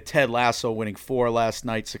 You had Ted Lasso winning 4 last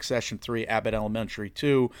night, Succession 3, Abbott Elementary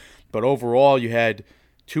 2. But overall, you had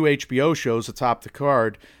 2 HBO shows atop the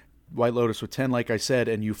card. White Lotus with 10, like I said,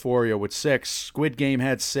 and Euphoria with 6. Squid Game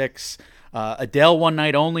had 6. Adele One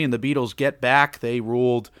Night Only and the Beatles Get Back. They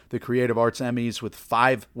ruled the Creative Arts Emmys with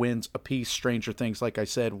 5 wins apiece. Stranger Things, like I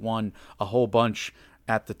said, won a whole bunch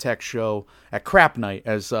at the tech show at Crap Night,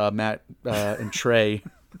 as Matt and Trey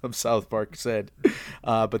of South Park said.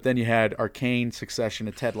 But then you had Arcane, Succession,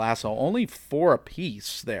 and Ted Lasso. Only 4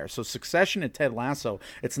 apiece there. So Succession and Ted Lasso,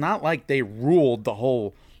 it's not like they ruled the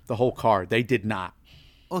whole card. They did not.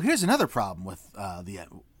 Well, here's another problem with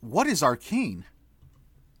what is Arcane?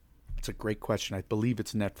 It's a great question. I believe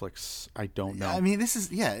it's Netflix. I don't know. I mean, this is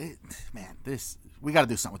we got to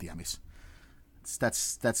do something with the Emmys.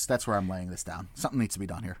 That's where I'm laying this down. Something needs to be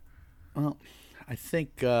done here. Well, I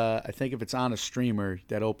think if it's on a streamer,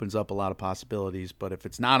 that opens up a lot of possibilities. But if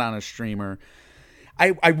it's not on a streamer,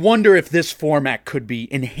 I wonder if this format could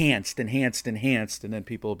be enhanced, and then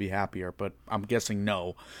people will be happier. But I'm guessing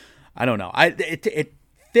no. I don't know. It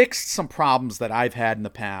fixed some problems that I've had in the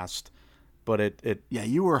past, but it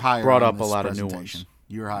you were higher. Brought on up a this lot of new ones. presentation.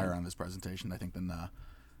 You were higher on this presentation, I think,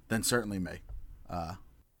 than certainly me.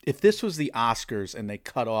 If this was the Oscars and they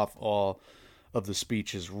cut off all of the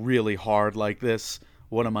speeches really hard like this,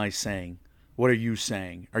 what am I saying? What are you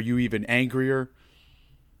saying? Are you even angrier?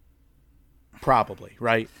 Probably,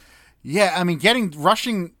 right? Yeah, I mean,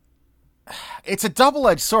 rushing. It's a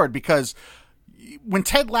double-edged sword because when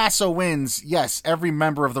Ted Lasso wins, yes, every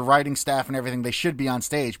member of the writing staff and everything, they should be on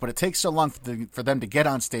stage, but it takes so long for them to get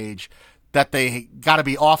on stage that they got to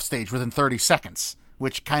be off stage within 30 seconds,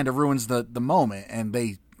 which kind of ruins the moment. And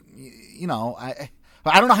I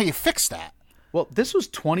don't know how you fix that. Well, this was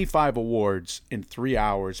 25 awards in 3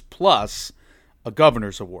 hours plus a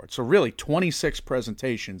governor's award. So really 26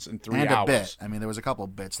 presentations in 3 hours. And a bit. I mean, there was a couple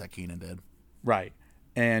of bits that Keenan did. Right.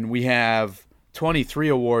 And we have 23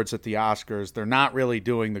 awards at the Oscars. They're not really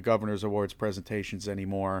doing the Governor's Awards presentations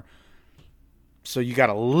anymore. So you got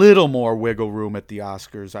a little more wiggle room at the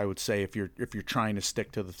Oscars, I would say, if you're trying to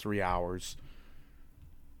stick to the 3 hours.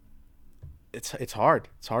 It's hard.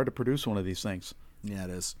 It's hard to produce one of these things. Yeah, it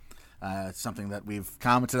is. It's something that we've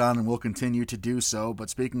commented on and will continue to do so. But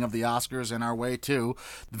speaking of the Oscars and our way too,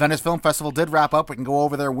 the Venice Film Festival did wrap up. We can go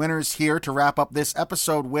over their winners here to wrap up this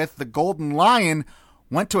episode with The Golden Lion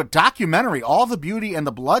went to a documentary, All the Beauty and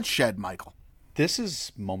the Bloodshed, Michael. This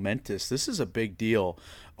is momentous. This is a big deal.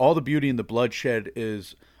 All the Beauty and the Bloodshed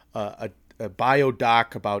is a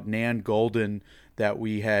biodoc about Nan Goldin that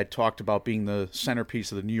we had talked about being the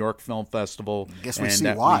centerpiece of the New York Film Festival. I guess we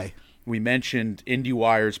see why. We mentioned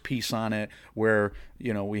IndieWire's piece on it, where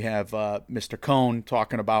we have Mr. Cohn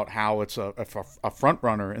talking about how it's a front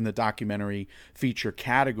runner in the documentary feature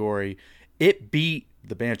category. It beat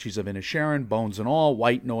The Banshees of Inisherin, Bones and All,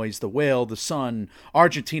 White Noise, The Whale, The Sun,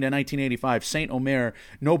 Argentina 1985, Saint Omer,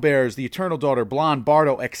 No Bears, The Eternal Daughter, Blonde,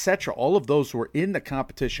 Bardo, etc. All of those were in the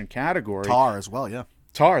competition category. Tar as well, yeah.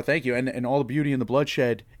 Tar, thank you. And All the Beauty and the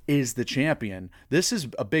Bloodshed is the champion. This is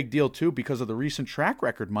a big deal, too, because of the recent track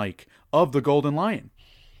record, Mike, of the Golden Lion.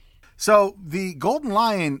 So the Golden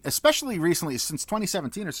Lion, especially recently, since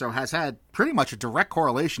 2017 or so, has had pretty much a direct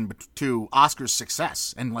correlation to Oscar's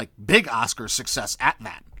success, and like big Oscar success at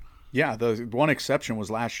that. Yeah, the one exception was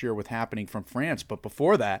last year with Happening from France, but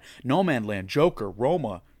before that, Nomadland, Joker,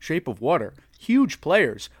 Roma, Shape of Water, huge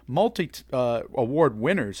players, multi-award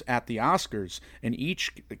winners at the Oscars in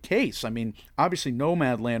each case. I mean, obviously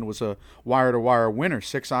Nomadland was a wire-to-wire winner,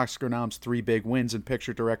 6 Oscar noms, 3 big wins in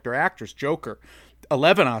picture, director, actress. Joker,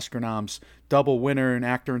 11 Oscar noms, double winner in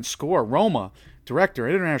actor and score. Roma, director,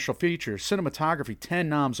 international features, cinematography, 10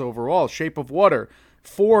 noms overall. Shape of Water,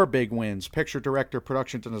 4 big wins, picture, director,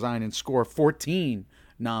 production design, and score, 14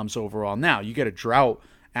 noms overall. Now, you get a drought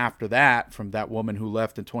after that from that woman who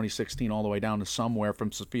left in 2016 all the way down to Somewhere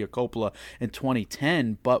from Sofia Coppola in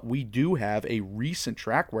 2010, but we do have a recent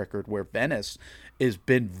track record where Venice has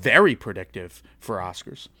been very predictive for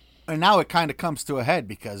Oscars. And now it kind of comes to a head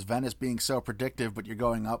because Venice being so predictive, but you're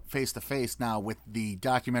going up face to face now with the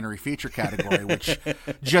documentary feature category, which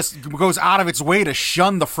just goes out of its way to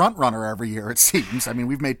shun the front runner every year, it seems. I mean,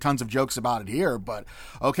 we've made tons of jokes about it here, but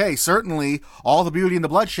okay, certainly All the Beauty and the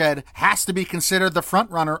Bloodshed has to be considered the front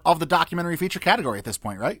runner of the documentary feature category at this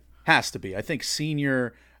point, right? Has to be. I think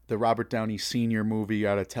the Robert Downey Sr. movie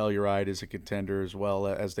out of Telluride is a contender as well,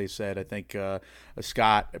 as they said. I think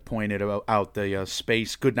Scott pointed out the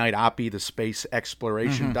space, Goodnight Oppie, the space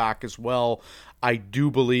exploration doc as well. I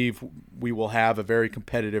do believe we will have a very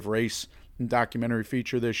competitive race in documentary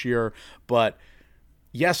feature this year, but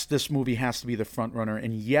yes, this movie has to be the front runner,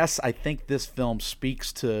 and yes, I think this film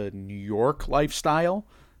speaks to New York lifestyle,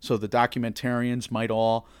 so the documentarians might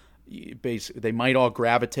all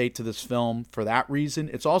gravitate to this film for that reason.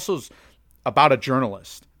 It's also about a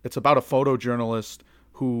journalist. It's about a photojournalist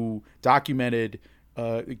who documented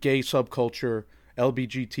gay subculture,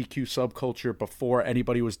 LGBTQ subculture before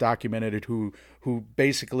anybody was documented, who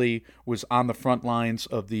basically was on the front lines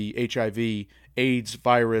of the HIV AIDS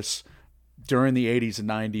virus during the 80s and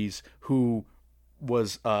 90s, who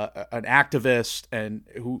was an activist and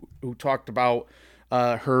who talked about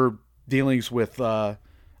her dealings with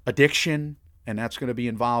addiction, and that's going to be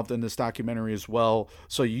involved in this documentary as well.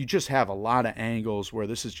 So you just have a lot of angles where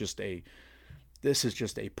this is just a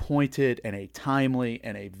pointed and a timely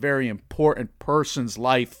and a very important person's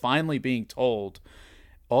life finally being told.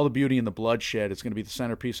 All the Beauty and the Bloodshed is going to be the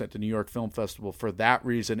centerpiece at the New York Film Festival for that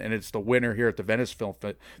reason, and it's the winner here at the Venice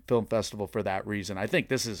Film Festival for that reason. I think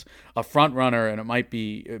this is a front runner, and it might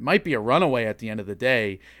be a runaway at the end of the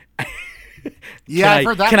day. Yeah, I've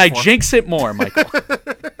heard that Can before. I jinx it more, Michael?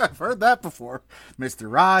 I've heard that before.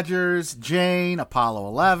 Mr. Rogers, Jane, Apollo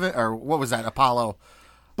 11, or what was that? Apollo.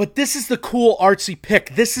 But this is the cool artsy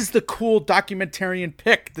pick. This is the cool documentarian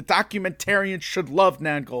pick. The documentarians should love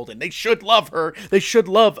Nan Goldin. They should love her. They should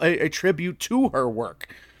love a tribute to her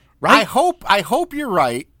work. Right? I hope you're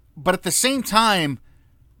right, but at the same time,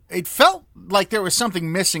 it felt like there was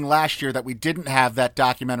something missing last year that we didn't have that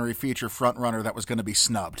documentary feature frontrunner that was going to be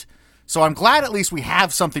snubbed. So I'm glad at least we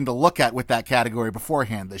have something to look at with that category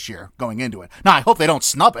beforehand this year going into it. Now, I hope they don't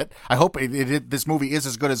snub it. I hope this movie is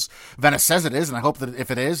as good as Venice says it is, and I hope that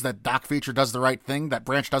if it is, that Doc Feature does the right thing, that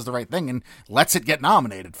Branch does the right thing, and lets it get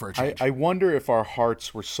nominated for a change. I wonder if our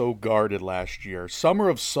hearts were so guarded last year. Summer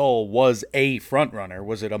of Soul was a frontrunner.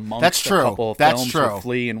 Was it amongst That's true. a couple of That's films true. with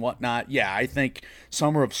Flea and whatnot? Yeah, I think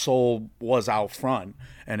Summer of Soul was out front,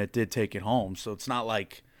 and it did take it home. So it's not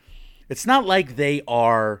like they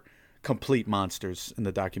are complete monsters in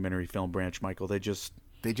the documentary film branch, Michael. They just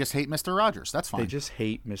hate Mr. Rogers. That's fine. They just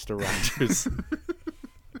hate Mr. Rogers.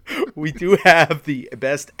 we do have the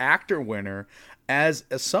Best Actor winner as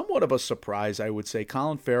a somewhat of a surprise, I would say.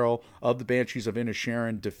 Colin Farrell of The Banshees of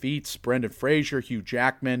Inisherin defeats Brendan Fraser, Hugh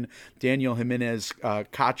Jackman, Daniel Jimenez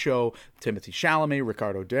Cacho, Timothy Chalamet,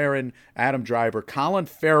 Ricardo Darin, Adam Driver. Colin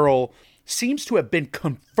Farrell seems to have been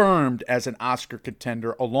confirmed as an Oscar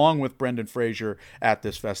contender along with Brendan Fraser at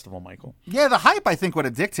this festival, Michael. Yeah, the hype, I think, would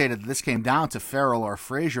have dictated that this came down to Farrell or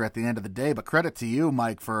Fraser at the end of the day, but credit to you,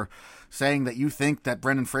 Mike, for saying that you think that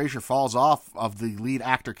Brendan Fraser falls off of the lead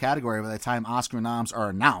actor category by the time Oscar noms are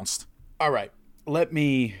announced. All right. Let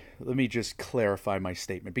me just clarify my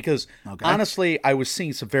statement, because honestly, I was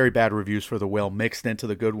seeing some very bad reviews for The Whale mixed into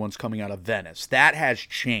the good ones coming out of Venice. That has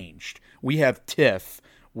changed. We have TIFF,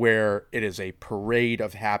 where it is a parade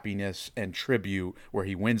of happiness and tribute, where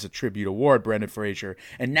he wins a tribute award, Brendan Fraser,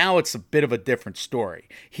 and now it's a bit of a different story.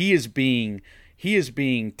 He is being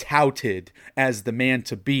touted as the man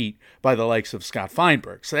to beat by the likes of Scott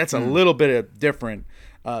Feinberg. So that's a little bit of different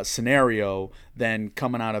scenario than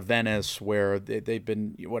coming out of Venice, where they've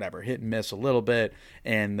been hit and miss a little bit,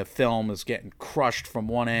 and the film is getting crushed from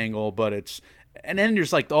one angle, and then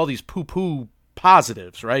there's like all these poo-poo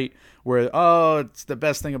positives, right? Where, it's the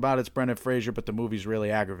best thing about it's Brendan Fraser, but the movie's really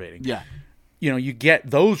aggravating. Yeah. You get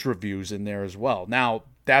those reviews in there as well. Now,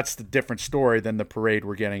 that's the different story than the parade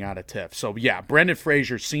we're getting out of TIFF. So, yeah, Brendan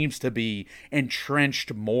Fraser seems to be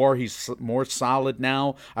entrenched more. He's more solid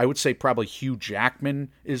now. I would say probably Hugh Jackman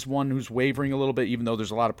is one who's wavering a little bit, even though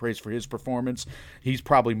there's a lot of praise for his performance. He's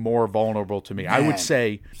probably more vulnerable to me. Man, I would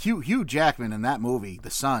say Hugh Jackman in that movie, The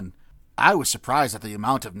Son, I was surprised at the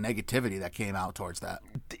amount of negativity that came out towards that.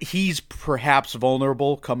 He's perhaps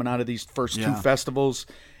vulnerable coming out of these first two festivals.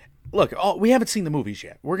 Look, we haven't seen the movies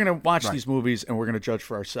yet. We're going to watch these movies and we're going to judge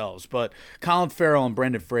for ourselves. But Colin Farrell and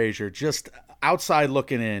Brendan Fraser, just outside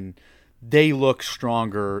looking in, they look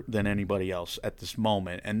stronger than anybody else at this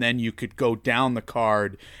moment. And then you could go down the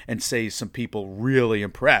card and say some people really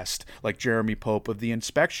impressed, like Jeremy Pope of The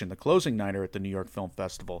Inspection, the closing nighter at the New York Film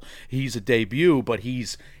Festival. He's a debut, but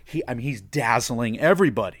he's dazzling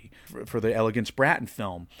everybody for the Elegance Bratton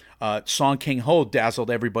film. Song Kang-ho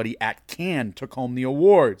dazzled everybody at Cannes, took home the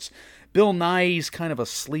awards. Bill Nighy's kind of a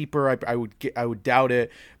sleeper. I would doubt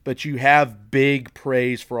it, but you have big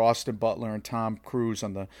praise for Austin Butler and Tom Cruise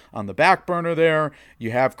on the back burner there.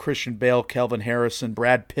 You have Christian Bale, Kelvin Harrison,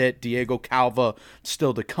 Brad Pitt, Diego Calva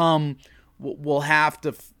still to come. We'll have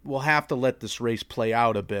to let this race play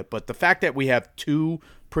out a bit, but the fact that we have two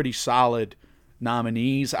pretty solid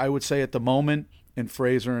nominees, I would say at the moment, in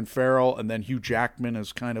Fraser and Farrell, and then Hugh Jackman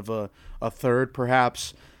as kind of a third,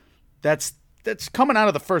 perhaps. That's coming out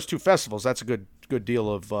of the first two festivals. That's a good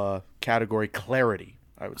deal of category clarity,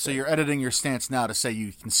 I would say. So you're editing your stance now to say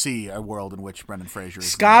you can see a world in which Brendan Fraser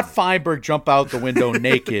is. Scott Feinberg jump out the window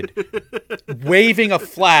naked, waving a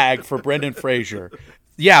flag for Brendan Fraser.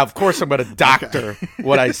 Yeah, of course I'm going to doctor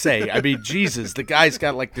what I say. I mean, Jesus, the guy's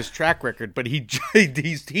got like this track record, but he's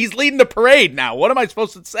leading the parade now. What am I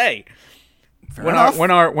supposed to say? When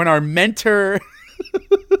our mentor,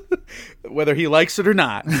 whether he likes it or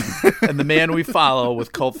not, and the man we follow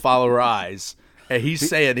with cult follower eyes, and he's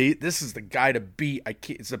saying this is the guy to beat.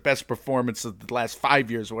 It's the best performance of the last 5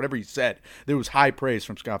 years, or whatever he said. There was high praise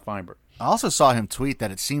from Scott Feinberg. I also saw him tweet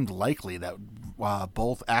that it seemed likely that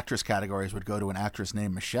both actress categories would go to an actress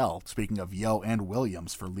named Michelle, speaking of Yeoh and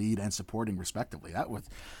Williams, for lead and supporting respectively. That was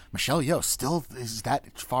Michelle Yeoh still is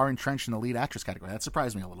that far entrenched in the lead actress category. That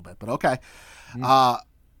surprised me a little bit, but okay.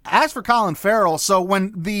 As for Colin Farrell, so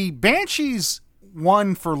when the Banshees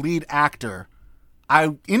won for lead actor,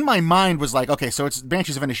 I in my mind was like, okay, so it's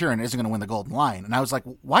Banshees of Inisherin isn't going to win the Golden Lion. And I was like,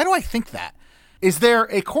 why do I think that? Is there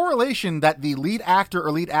a correlation that the lead actor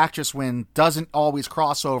or lead actress win doesn't always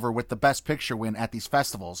cross over with the best picture win at these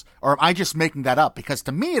festivals? Or am I just making that up? Because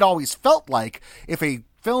to me, it always felt like if a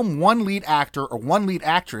film won lead actor or one lead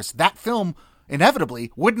actress, that film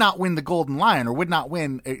inevitably would not win the Golden Lion or would not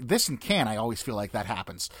win this in Cannes. I always feel like that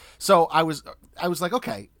happens. So I was like,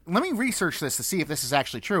 okay, let me research this to see if this is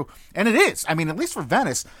actually true. And it is. I mean, at least for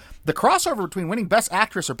Venice, the crossover between winning Best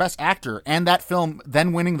Actress or Best Actor and that film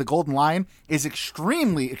then winning the Golden Lion is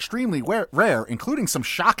extremely, extremely rare, including some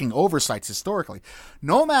shocking oversights historically.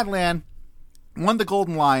 Nomadland won the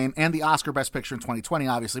Golden Lion and the Oscar Best Picture in 2020,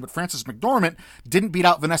 obviously, but Frances McDormand didn't beat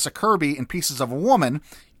out Vanessa Kirby in Pieces of a Woman,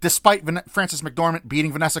 despite Frances McDormand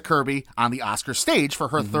beating Vanessa Kirby on the Oscar stage for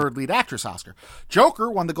her third lead actress Oscar. Joker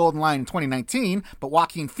won the Golden Lion in 2019, but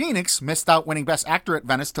Joaquin Phoenix missed out winning Best Actor at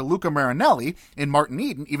Venice to Luca Marinelli in Martin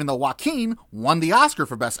Eden, even though Joaquin won the Oscar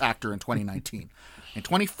for Best Actor in 2019. In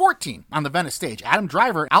 2014, on the Venice stage, Adam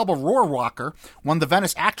Driver and Alba Rohrwacher won the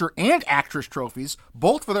Venice Actor and Actress trophies,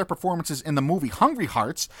 both for their performances in the movie Hungry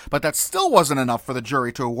Hearts, but that still wasn't enough for the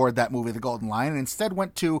jury to award that movie the Golden Lion, and instead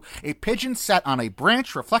went to A Pigeon Set on a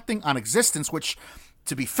Branch Reflecting on Existence, which,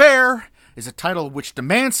 to be fair, is a title which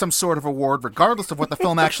demands some sort of award, regardless of what the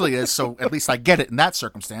film actually is, so at least I get it in that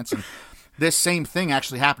circumstance. And this same thing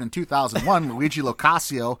actually happened in 2001. Luigi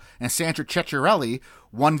Locascio and Sandra Ceccarelli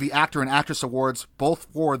won the Actor and Actress Awards both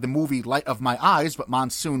for the movie Light of My Eyes, but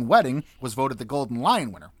Monsoon Wedding was voted the Golden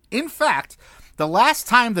Lion winner. In fact, the last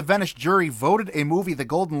time the Venice jury voted a movie the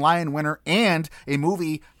Golden Lion winner and a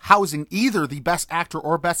movie housing either the Best Actor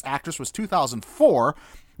or Best Actress was 2004,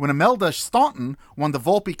 when Imelda Staunton won the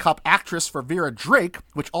Volpe Cup Actress for Vera Drake,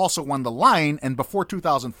 which also won the Lion, and before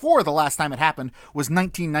 2004, the last time it happened was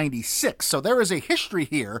 1996. So there is a history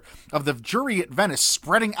here of the jury at Venice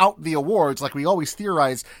spreading out the awards like we always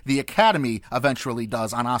theorize the Academy eventually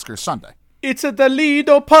does on Oscars Sunday. It's a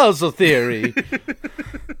Dalido puzzle theory.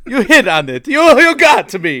 You hit on it. You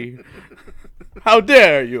got me. How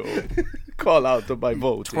dare you call out to my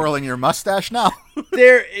vote? Twirling your mustache now.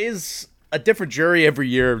 There is a different jury every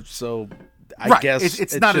year, so I guess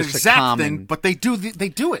it's not an just exact thing, but they do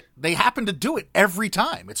it. They happen to do it every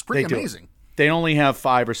time. It's pretty amazing. They only have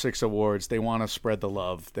 5 or 6 awards. They want to spread the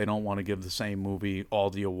love. They don't want to give the same movie all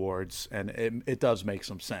the awards, and it does make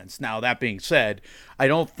some sense. Now, that being said, I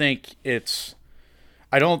don't think a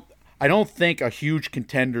huge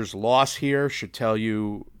contender's loss here should tell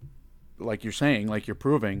you, like you're saying, like you're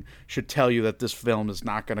proving, should tell you that this film is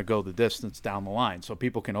not going to go the distance down the line. So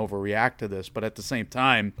people can overreact to this, but at the same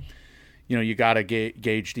time, you got to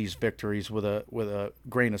gauge these victories with a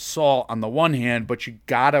grain of salt on the one hand, but you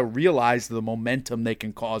got to realize the momentum they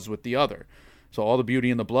can cause with the other. So All the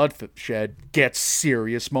Beauty and the Bloodshed gets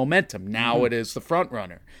serious momentum. Now it is the front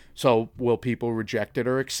runner. So will people reject it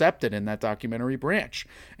or accept it in that documentary branch?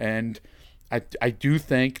 And I do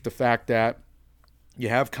think the fact that you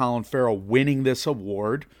have Colin Farrell winning this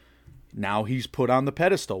award, now he's put on the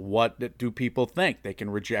pedestal. What do people think? They can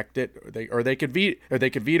reject it, or they could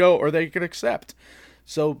veto, or they could accept.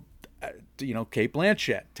 So, Cate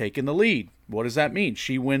Blanchett taking the lead. What does that mean?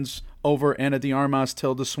 She wins over Ana de Armas,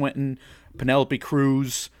 Tilda Swinton, Penelope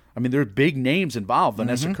Cruz. I mean, there are big names involved.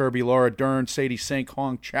 Vanessa Kirby, Laura Dern, Sadie Sink,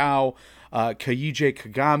 Hong Chow, Kaije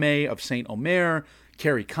Kagame of Saint Omer,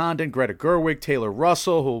 Carrie Condon, Greta Gerwig, Taylor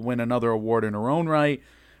Russell, who will win another award in her own right.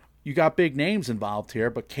 You got big names involved here,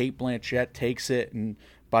 but Cate Blanchett takes it, and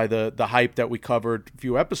by the hype that we covered a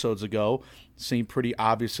few episodes ago, seemed pretty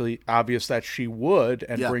obvious that she would,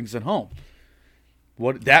 and brings it home.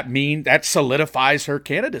 What that mean? That solidifies her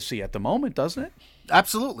candidacy at the moment, doesn't it?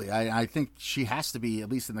 Absolutely. I think she has to be, at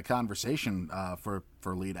least in the conversation, for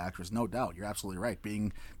lead actress, no doubt. You're absolutely right.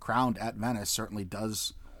 Being crowned at Venice certainly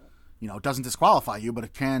does, it doesn't disqualify you, but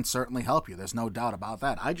it can certainly help you. There's no doubt about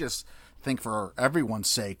that. I just think for everyone's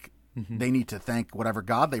sake, they need to thank whatever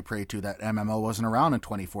God they pray to that MMO wasn't around in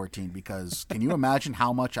 2014, because can you imagine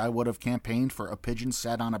how much I would have campaigned for A Pigeon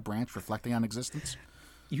Set on a Branch Reflecting on Existence?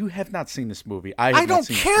 You have not seen this movie. I don't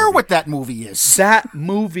care what that movie is. That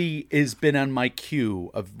movie has been on my queue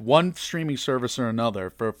of one streaming service or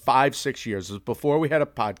another for 5-6 years. It was before we had a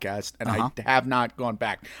podcast, and I have not gone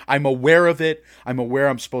back. I'm aware of it. I'm aware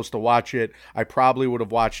I'm supposed to watch it. I probably would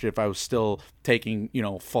have watched it if I was still taking,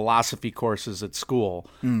 philosophy courses at school.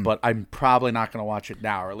 But I'm probably not going to watch it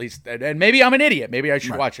now, or at least, and maybe I'm an idiot. Maybe I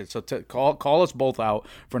should watch it. So call us both out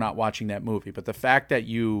for not watching that movie. But the fact that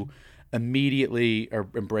you immediately are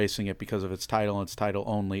embracing it because of its title and its title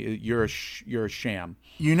only, you're a sham.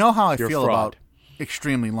 You know how I You're feel fraud. about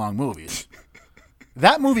extremely long movies.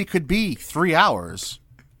 That movie could be 3 hours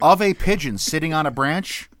of a pigeon sitting on a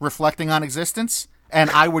branch reflecting on existence, and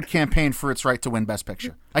I would campaign for its right to win Best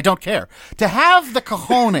Picture. I don't care. To have the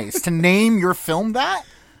cojones to name your film that?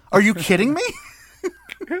 Are you kidding me?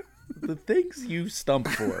 The things you stump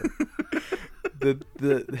for.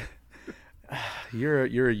 You're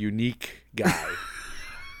a unique guy.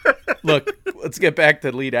 Look, let's get back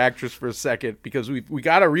to lead actress for a second, because we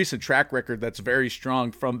got a recent track record that's very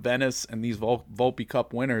strong from Venice and these Volpe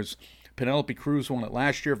Cup winners. Penelope Cruz won it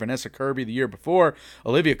last year, Vanessa Kirby the year before,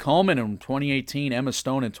 Olivia Colman in 2018, Emma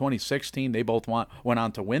Stone in 2016. They both went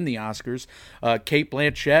on to win the Oscars. Cate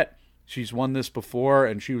Blanchett, she's won this before,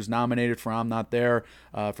 and she was nominated for I'm Not There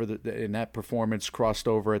in that performance, crossed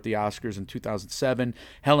over at the Oscars in 2007.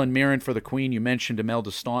 Helen Mirren for The Queen. You mentioned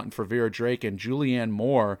Imelda Staunton for Vera Drake, and Julianne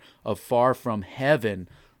Moore of Far From Heaven.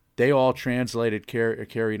 They all translated,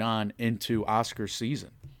 carried on into Oscar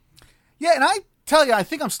season. Yeah, and I tell you, I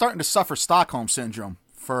think I'm starting to suffer Stockholm Syndrome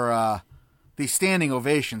for the standing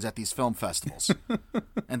ovations at these film festivals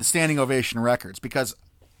and the standing ovation records, because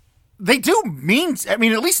they do mean, I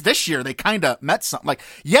mean, at least this year they kind of met something. Like,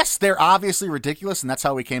 yes, they're obviously ridiculous, and that's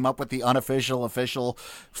how we came up with the unofficial, official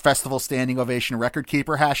festival standing ovation record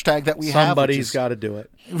keeper hashtag that we have. Somebody's got to do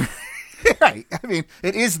it. Right. I mean,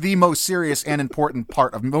 it is the most serious and important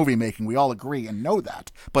part of movie making. We all agree and know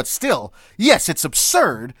that. But still, yes, it's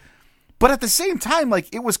absurd. But at the same time,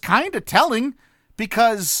 like, it was kind of telling,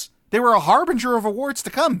 because they were a harbinger of awards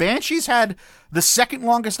to come. Banshees had the second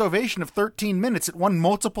longest ovation of 13 minutes. It won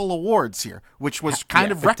multiple awards here, which was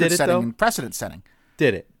kind of record-setting and precedent-setting.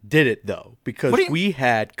 Did it though, because we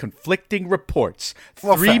had conflicting reports.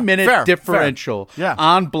 Well, 3-minute differential fair. Yeah.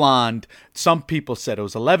 on Blonde. Some people said it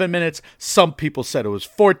was 11 minutes. Some people said it was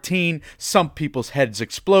 14. Some people's heads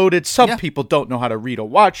exploded. Some people don't know how to read a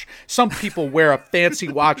watch. Some people wear a fancy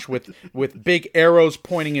watch with big arrows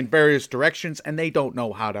pointing in various directions, and they don't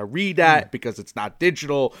know how to read that because it's not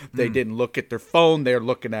digital. They didn't look at their phone. They're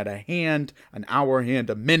looking at a hand, an hour hand,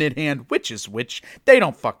 a minute hand, which is which. They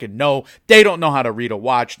don't fucking know. They don't know how to read a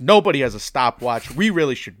watch. Nobody has a stopwatch. We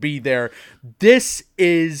really should be there. This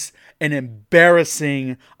is an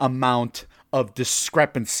embarrassing amount of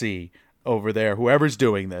discrepancy over there. Whoever's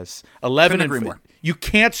doing this, 11 Couldn't agree more. You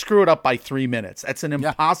can't screw it up by 3 minutes. That's an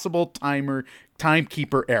impossible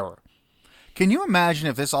timekeeper error. Can you imagine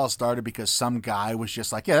if this all started because some guy was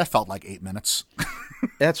just like, yeah, that felt like 8 minutes?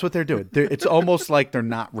 That's what they're doing. It's almost like they're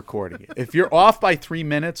not recording it. If you're off by 3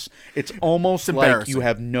 minutes, it's almost like you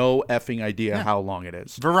have no effing idea how long it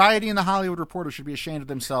is. Variety and the Hollywood Reporter should be ashamed of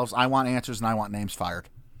themselves. I want answers and I want names fired.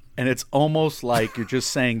 And it's almost like you're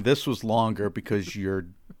just saying this was longer because you're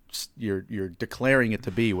declaring it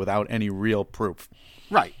to be without any real proof.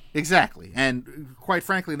 Right, exactly. And quite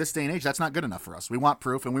frankly, this day and age, that's not good enough for us. We want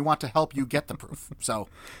proof, and we want to help you get the proof. So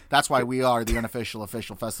that's why we are the unofficial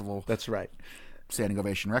official festival. That's right. Standing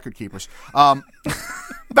ovation record keepers.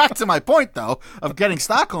 Back to my point, though, of getting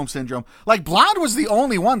Stockholm Syndrome. Like, Blonde was the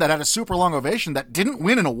only one that had a super long ovation that didn't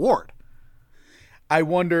win an award. I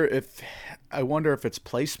wonder if its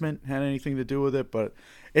placement had anything to do with it, but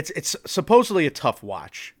it's supposedly a tough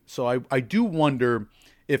watch. So I do wonder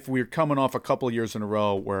if we're coming off a couple of years in a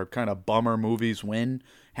row where kind of bummer movies win.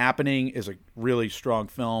 Happening is a really strong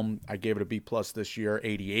film. I gave it a B+ this year,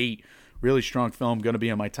 88. Really strong film, going to be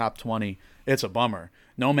in my top 20. It's a bummer.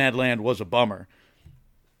 Nomadland was a bummer.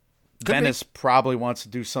 Venice probably wants to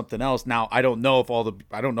do something else. Now, I don't know all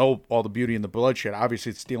the beauty and the bloodshed.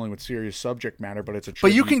 Obviously, it's dealing with serious subject matter, but it's a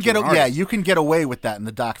tribute But you can to an artist. you can get away with that in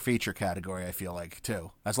the doc feature category, I feel like,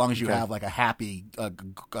 too. As long as you have like a happy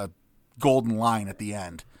golden line at the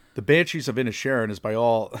end. The Banshees of Inisherin is by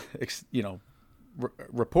all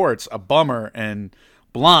reports a bummer, and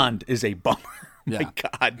Blonde is a bummer. My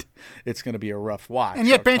God, it's going to be a rough watch. And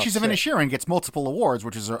yet Banshees of Inisherin gets multiple awards,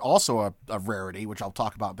 which is also a rarity, which I'll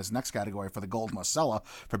talk about in this next category for the Golden Osella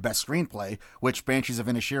for Best Screenplay, which Banshees of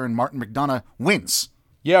Inisherin, Martin McDonagh wins.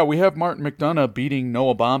 Yeah, we have Martin McDonagh beating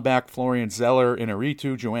Noah Baumbach, Florian Zeller,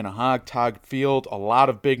 Inarritu, Joanna Hogg, Todd Field. A lot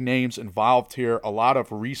of big names involved here. A lot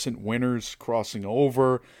of recent winners crossing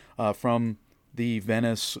over from the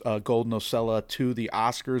Venice Golden Osella to the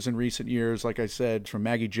Oscars in recent years. Like I said, from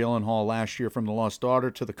Maggie Gyllenhaal last year from The Lost Daughter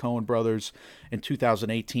to the Coen brothers in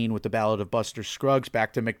 2018 with The Ballad of Buster Scruggs,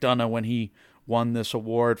 back to McDonagh when he won this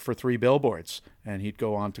award for 3 Billboards, and he'd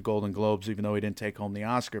go on to Golden Globes even though he didn't take home the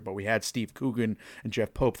Oscar. But we had Steve Coogan and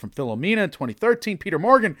Jeff Pope from Philomena in 2013, Peter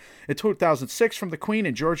Morgan in 2006 from The Queen,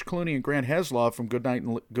 and George Clooney and Grant Heslov from Good Night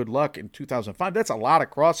and Good Luck in 2005. That's a lot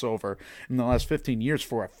of crossover in the last 15 years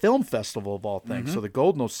for a film festival of all things. So the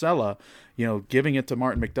Golden Osella, giving it to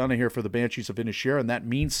Martin McDonagh here for the Banshees of Inisherin, that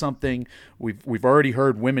means something. We've already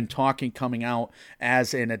heard Women Talking coming out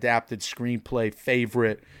as an adapted screenplay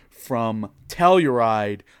favorite from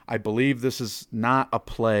Telluride. I believe this is not a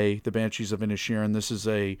play, The Banshees of Inisherin. This is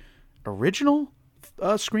a original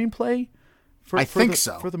screenplay for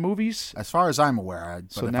the movies. As far as I'm aware.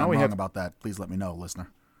 But so if now I'm we wrong have about that, please let me know,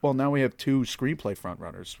 listener. Well, now we have 2 screenplay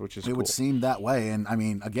frontrunners, which is cool. It would seem that way. And, I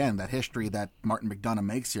mean, again, that history that Martin McDonagh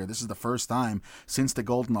makes here, this is the first time since the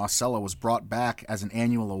Golden Osella was brought back as an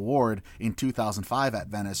annual award in 2005 at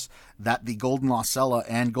Venice that the Golden Osella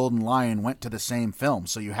and Golden Lion went to the same film.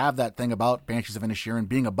 So you have that thing about Banshees of Inisherin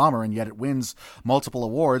being a bummer, and yet it wins multiple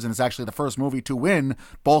awards, and it's actually the first movie to win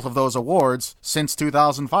both of those awards since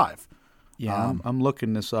 2005. Yeah, I'm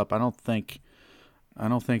looking this up. I don't think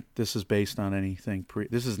this is based on anything.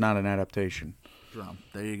 This is not an adaptation.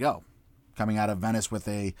 There you go. Coming out of Venice with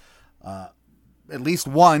a at least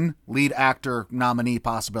one lead actor nominee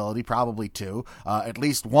possibility, probably 2. At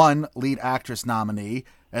least one lead actress nominee,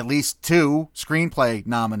 at least 2 screenplay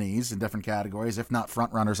nominees in different categories, if not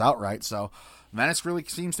frontrunners outright. So Venice really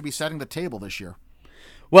seems to be setting the table this year.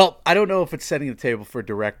 Well, I don't know if it's setting the table for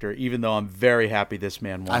director, even though I'm very happy this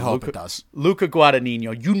man won. I hope it does. Luca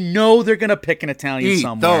Guadagnino. You know they're going to pick an Italian Eat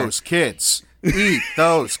somewhere. those kids. Eat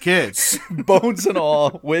those kids. Bones and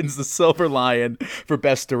All wins the Silver Lion for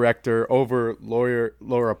Best Director over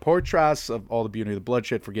Laura Portras of All the Beauty of the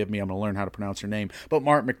Bloodshed. Forgive me, I'm going to learn how to pronounce her name. But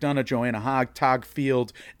Mark McDonough, Joanna Hogg, Tog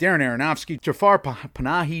Field, Darren Aronofsky, Jafar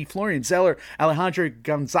Panahi, Florian Zeller, Alejandro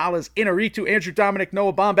Gonzalez Inarritu, Andrew Dominic,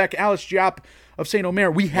 Noah Baumbach, Alice Diop of St.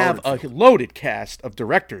 Omer. We have a loaded cast of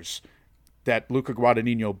directors that Luca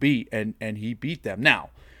Guadagnino beat, and he beat them.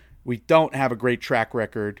 Now, we don't have a great track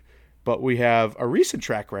record, but we have a recent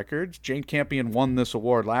track record. Jane Campion won this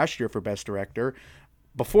award last year for Best Director.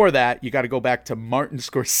 Before that, you got to go back to Martin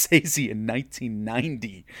Scorsese in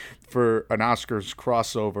 1990 for an Oscars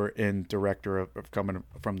crossover in Director of coming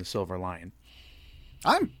from the Silver Lion.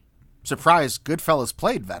 I'm surprised Goodfellas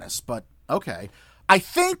played Venice, but okay. I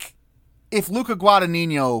think if Luca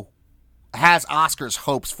Guadagnino has Oscars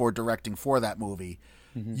hopes for directing for that movie,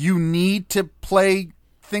 you need to play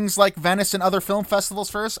things like Venice and other film festivals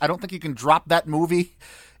first. I don't think you can drop that movie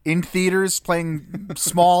in theaters playing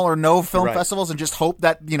small or no film festivals and just hope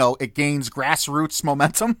that, it gains grassroots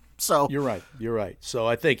momentum. So You're right. So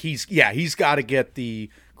I think he's got to get the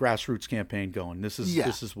grassroots campaign going. This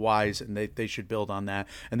is wise, and they should build on that,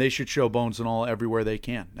 and they should show Bones and All everywhere they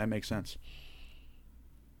can. That makes sense.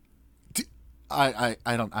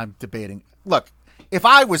 I'm debating. Look, if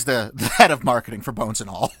I was the head of marketing for Bones and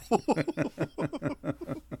All,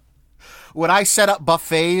 would I set up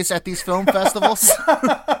buffets at these film festivals?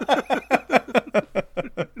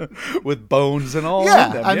 With Bones and All?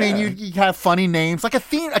 Yeah, I mean, you have funny names, like a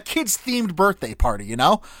kid's themed birthday party,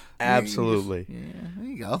 Absolutely. There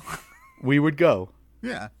you go. We would go.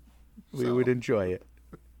 Yeah. We would enjoy it.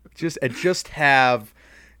 Just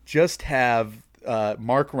have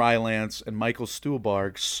Mark Rylance and Michael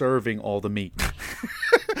Stuhlbarg serving all the meat.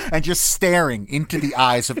 And just staring into the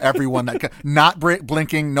eyes of everyone, not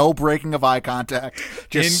blinking, no breaking of eye contact,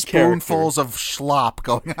 just spoonfuls of slop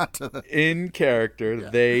going out to the... In character,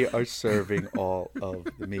 they are serving all of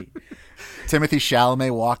the meat. Timothy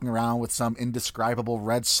Chalamet walking around with some indescribable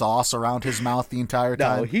red sauce around his mouth the entire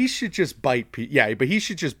time. No, he should just bite people. Yeah, but he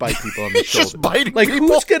should just bite people on the shoulder. Just biting like, people?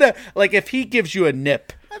 who's gonna... Like, if he gives you a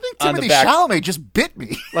nip I think on Timothy the back, Chalamet just bit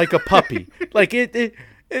me. like a puppy. Like,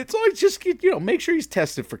 it's always just, make sure he's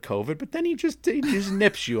tested for COVID, but then he just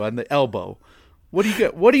nips you on the elbow. What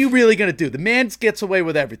are you really going to do? The man gets away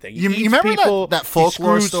with everything. He You eats remember people, that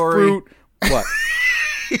folklore he screws story? Fruit. What?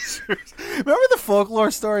 Remember the folklore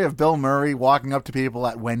story of Bill Murray walking up to people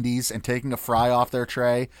at Wendy's and taking a fry off their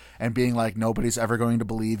tray and being like, nobody's ever going to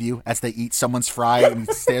believe you, as they eat someone's fry and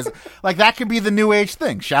he stares like that could be the new age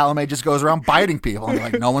thing. Chalamet just goes around biting people and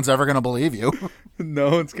like, no one's ever going to believe you.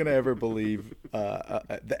 No one's gonna ever believe.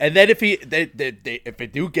 And then if they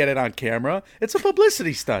do get it on camera, it's a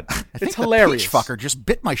publicity stunt. It's hilarious. Peach fucker just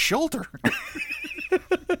bit my shoulder.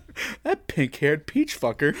 That pink-haired peach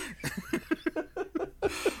fucker.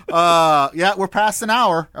 Yeah, we're past an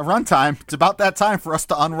hour of runtime. It's about that time for us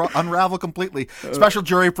to unravel completely. Special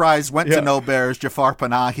jury prize went to No Bears, Jafar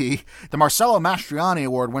Panahi. The Marcello Mastroianni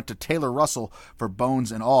Award went to Taylor Russell for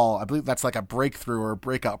Bones and All. I believe that's like a breakthrough or a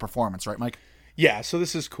breakout performance, right, Mike? Yeah, so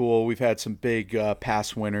this is cool. We've had some big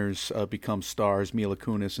past winners become stars. Mila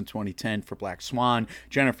Kunis in 2010 for Black Swan,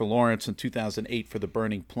 Jennifer Lawrence in 2008 for The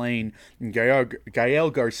Burning Plain, and Gael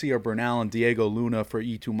Garcia Bernal and Diego Luna for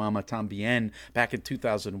Y Tu Mama Tambien back in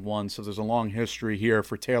 2001. So there's a long history here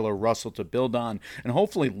for Taylor Russell to build on and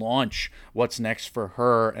hopefully launch what's next for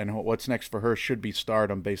her. And what's next for her should be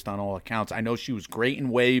stardom based on all accounts. I know she was great in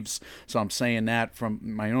Waves, so I'm saying that from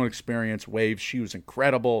my own experience. Waves, she was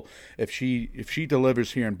incredible. If she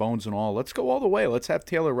delivers here in Bones and All, let's go all the way. Let's have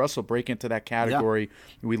Taylor Russell break into that category.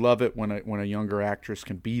 Yeah. We love it when a younger actress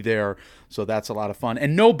can be there. So that's a lot of fun.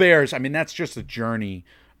 And No Bears, I mean, that's just a journey.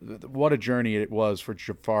 What a journey it was for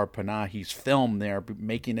Jafar Panahi's film there,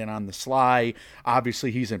 making it on the sly.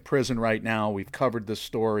 Obviously, he's in prison right now. We've covered this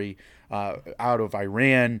story out of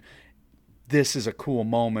Iran. This is a cool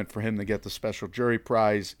moment for him to get the special jury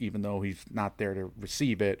prize, even though he's not there to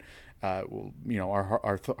receive it.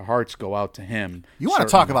 Our hearts go out to him. You want to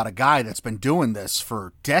talk about a guy that's been doing this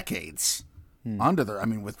for decades.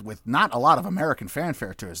 With not a lot of American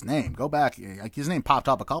fanfare to his name. Go back, like his name popped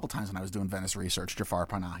up a couple times when I was doing Venice research. Jafar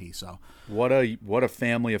Panahi. So what a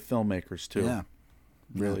family of filmmakers too. Yeah,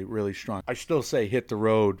 really, really strong. I still say Hit the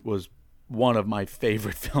Road was one of my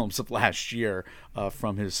favorite films of last year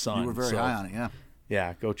from his son. You were very high on it, yeah.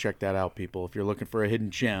 Yeah, go check that out, people. If you're looking for a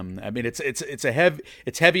hidden gem, I mean, it's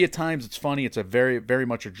heavy at times. It's funny. It's a very, very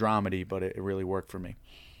much a dramedy, but it really worked for me.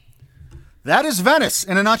 That is Venice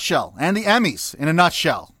in a nutshell, and the Emmys in a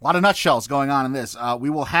nutshell. A lot of nutshells going on in this. We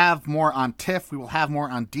will have more on TIFF. We will have more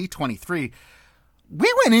on D23.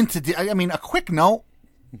 We went into, a quick note.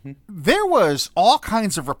 Mm-hmm. There was all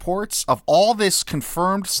kinds of reports of all this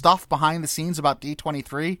confirmed stuff behind the scenes about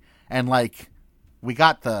D23, and we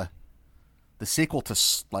got the sequel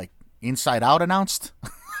to Inside Out announced.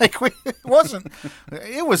 It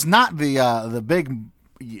was not the big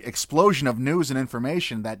explosion of news and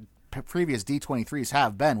information that previous D23s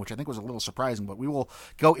have been, which I think was a little surprising, but we will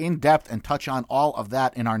go in depth and touch on all of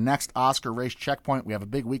that in our next Oscar race checkpoint. We have a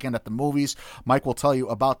big weekend at the movies. Mike will tell you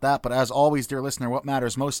about that, but as always, dear listener, what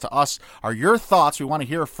matters most to us are your thoughts. We want to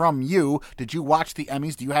hear from you. Did you watch the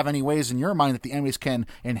Emmys? Do you have any ways in your mind that the Emmys can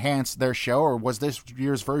enhance their show, or was this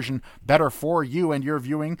year's version better for you and your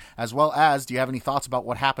viewing, as well as do you have any thoughts about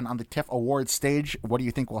what happened on the TIFF Awards stage? What do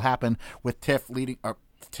you think will happen with TIFF leading...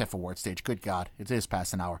 TIFF award stage. Good God, it is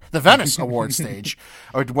past an hour. The Venice award stage.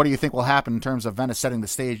 Or what do you think will happen in terms of Venice setting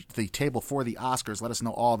the table for the Oscars? Let us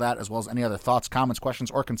know all that, as well as any other thoughts, comments,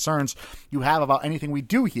 questions, or concerns you have about anything we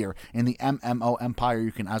do here in the MMO Empire.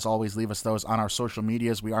 You can, as always, leave us those on our social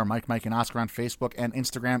medias. We are Mike, and Oscar on Facebook and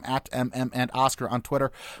Instagram, at MM and Oscar on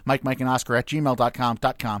Twitter, Mike, and Oscar at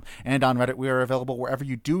gmail.com, and on Reddit. We are available wherever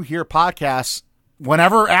you do hear podcasts.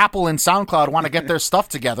 Whenever Apple and SoundCloud want to get their stuff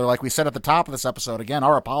together, like we said at the top of this episode, again,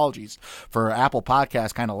 our apologies for Apple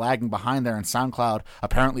Podcasts kind of lagging behind there and SoundCloud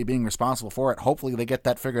apparently being responsible for it. Hopefully they get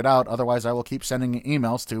that figured out. Otherwise, I will keep sending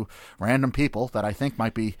emails to random people that I think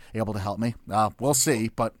might be able to help me. We'll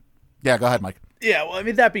see, but yeah, go ahead, Mike. Yeah, well,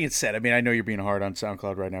 that being said, I know you're being hard on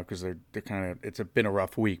SoundCloud right now because they're kind of, it's been a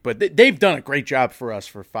rough week, but they've done a great job for us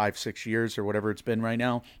for 5-6 years or whatever it's been right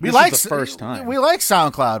now. This is the first time. We like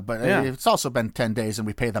SoundCloud, but it's also been 10 days and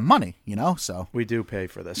we pay them money, so. We do pay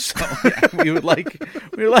for this. So yeah, we would like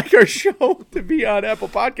our show to be on Apple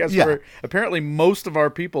Podcasts where apparently most of our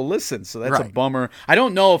people listen. So that's a bummer. I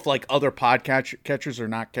don't know if other podcatchers are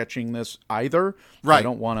not catching this either. Right. I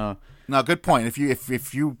don't want to. No, good point.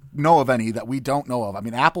 If you know of any that we don't know of,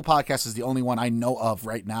 Apple Podcasts is the only one I know of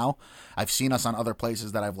right now. I've seen us on other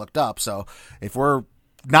places that I've looked up. So if we're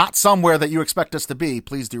not somewhere that you expect us to be,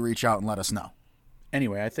 please do reach out and let us know.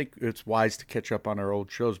 Anyway, I think it's wise to catch up on our old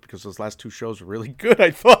shows because those last 2 shows were really good, I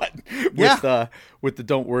thought. With the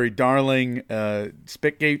Don't Worry Darling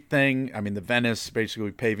Spitgate thing. The Venice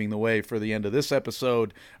basically paving the way for the end of this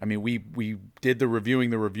episode. We did the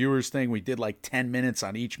reviewing the reviewers thing. We did 10 minutes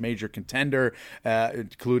on each major contender,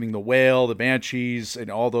 including The Whale, The Banshees, and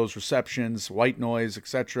all those receptions, White Noise,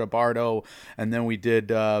 etc., Bardo. And then we did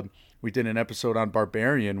an episode on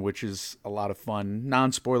Barbarian, which is a lot of fun.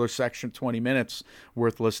 Non-spoiler section, 20 minutes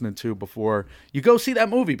worth listening to before you go see that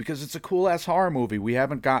movie because it's a cool-ass horror movie. We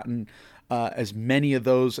haven't gotten as many of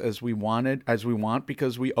those as we want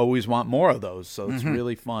because we always want more of those. So it's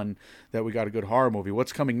really fun that we got a good horror movie.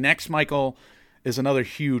 What's coming next, Michael, is another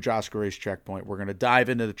huge Oscar race checkpoint. We're going to dive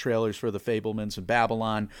into the trailers for The Fabelmans and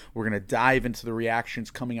Babylon. We're going to dive into the reactions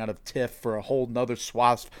coming out of TIFF for a whole nother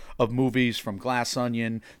swath of movies, from Glass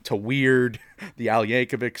Onion to Weird, the Al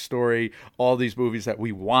Yankovic story, all these movies that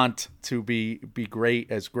we want to be great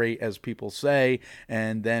as people say.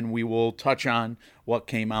 And then we will touch on what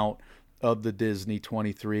came out of the Disney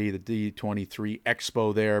 23, the D23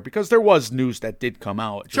 Expo there, because there was news that did come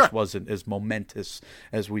out. It just wasn't as momentous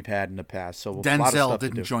as we've had in the past. So Denzel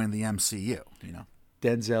didn't join the MCU,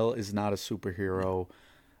 Denzel is not a superhero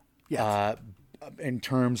in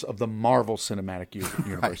terms of the Marvel Cinematic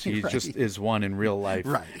Universe. He just is one in real life.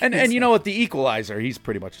 Right. And you know what? The Equalizer, he's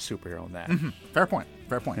pretty much a superhero in that. Mm-hmm. Fair point.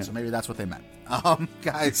 Yeah. So maybe that's what they meant.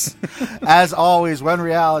 Guys, as always, when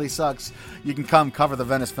reality sucks, you can come cover the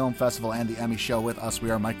Venice Film Festival and the Emmy show with us. We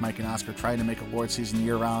are Mike, and Oscar, trying to make award season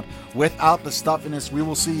year-round without the stuffiness. We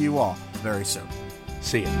will see you all very soon.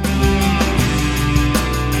 See you.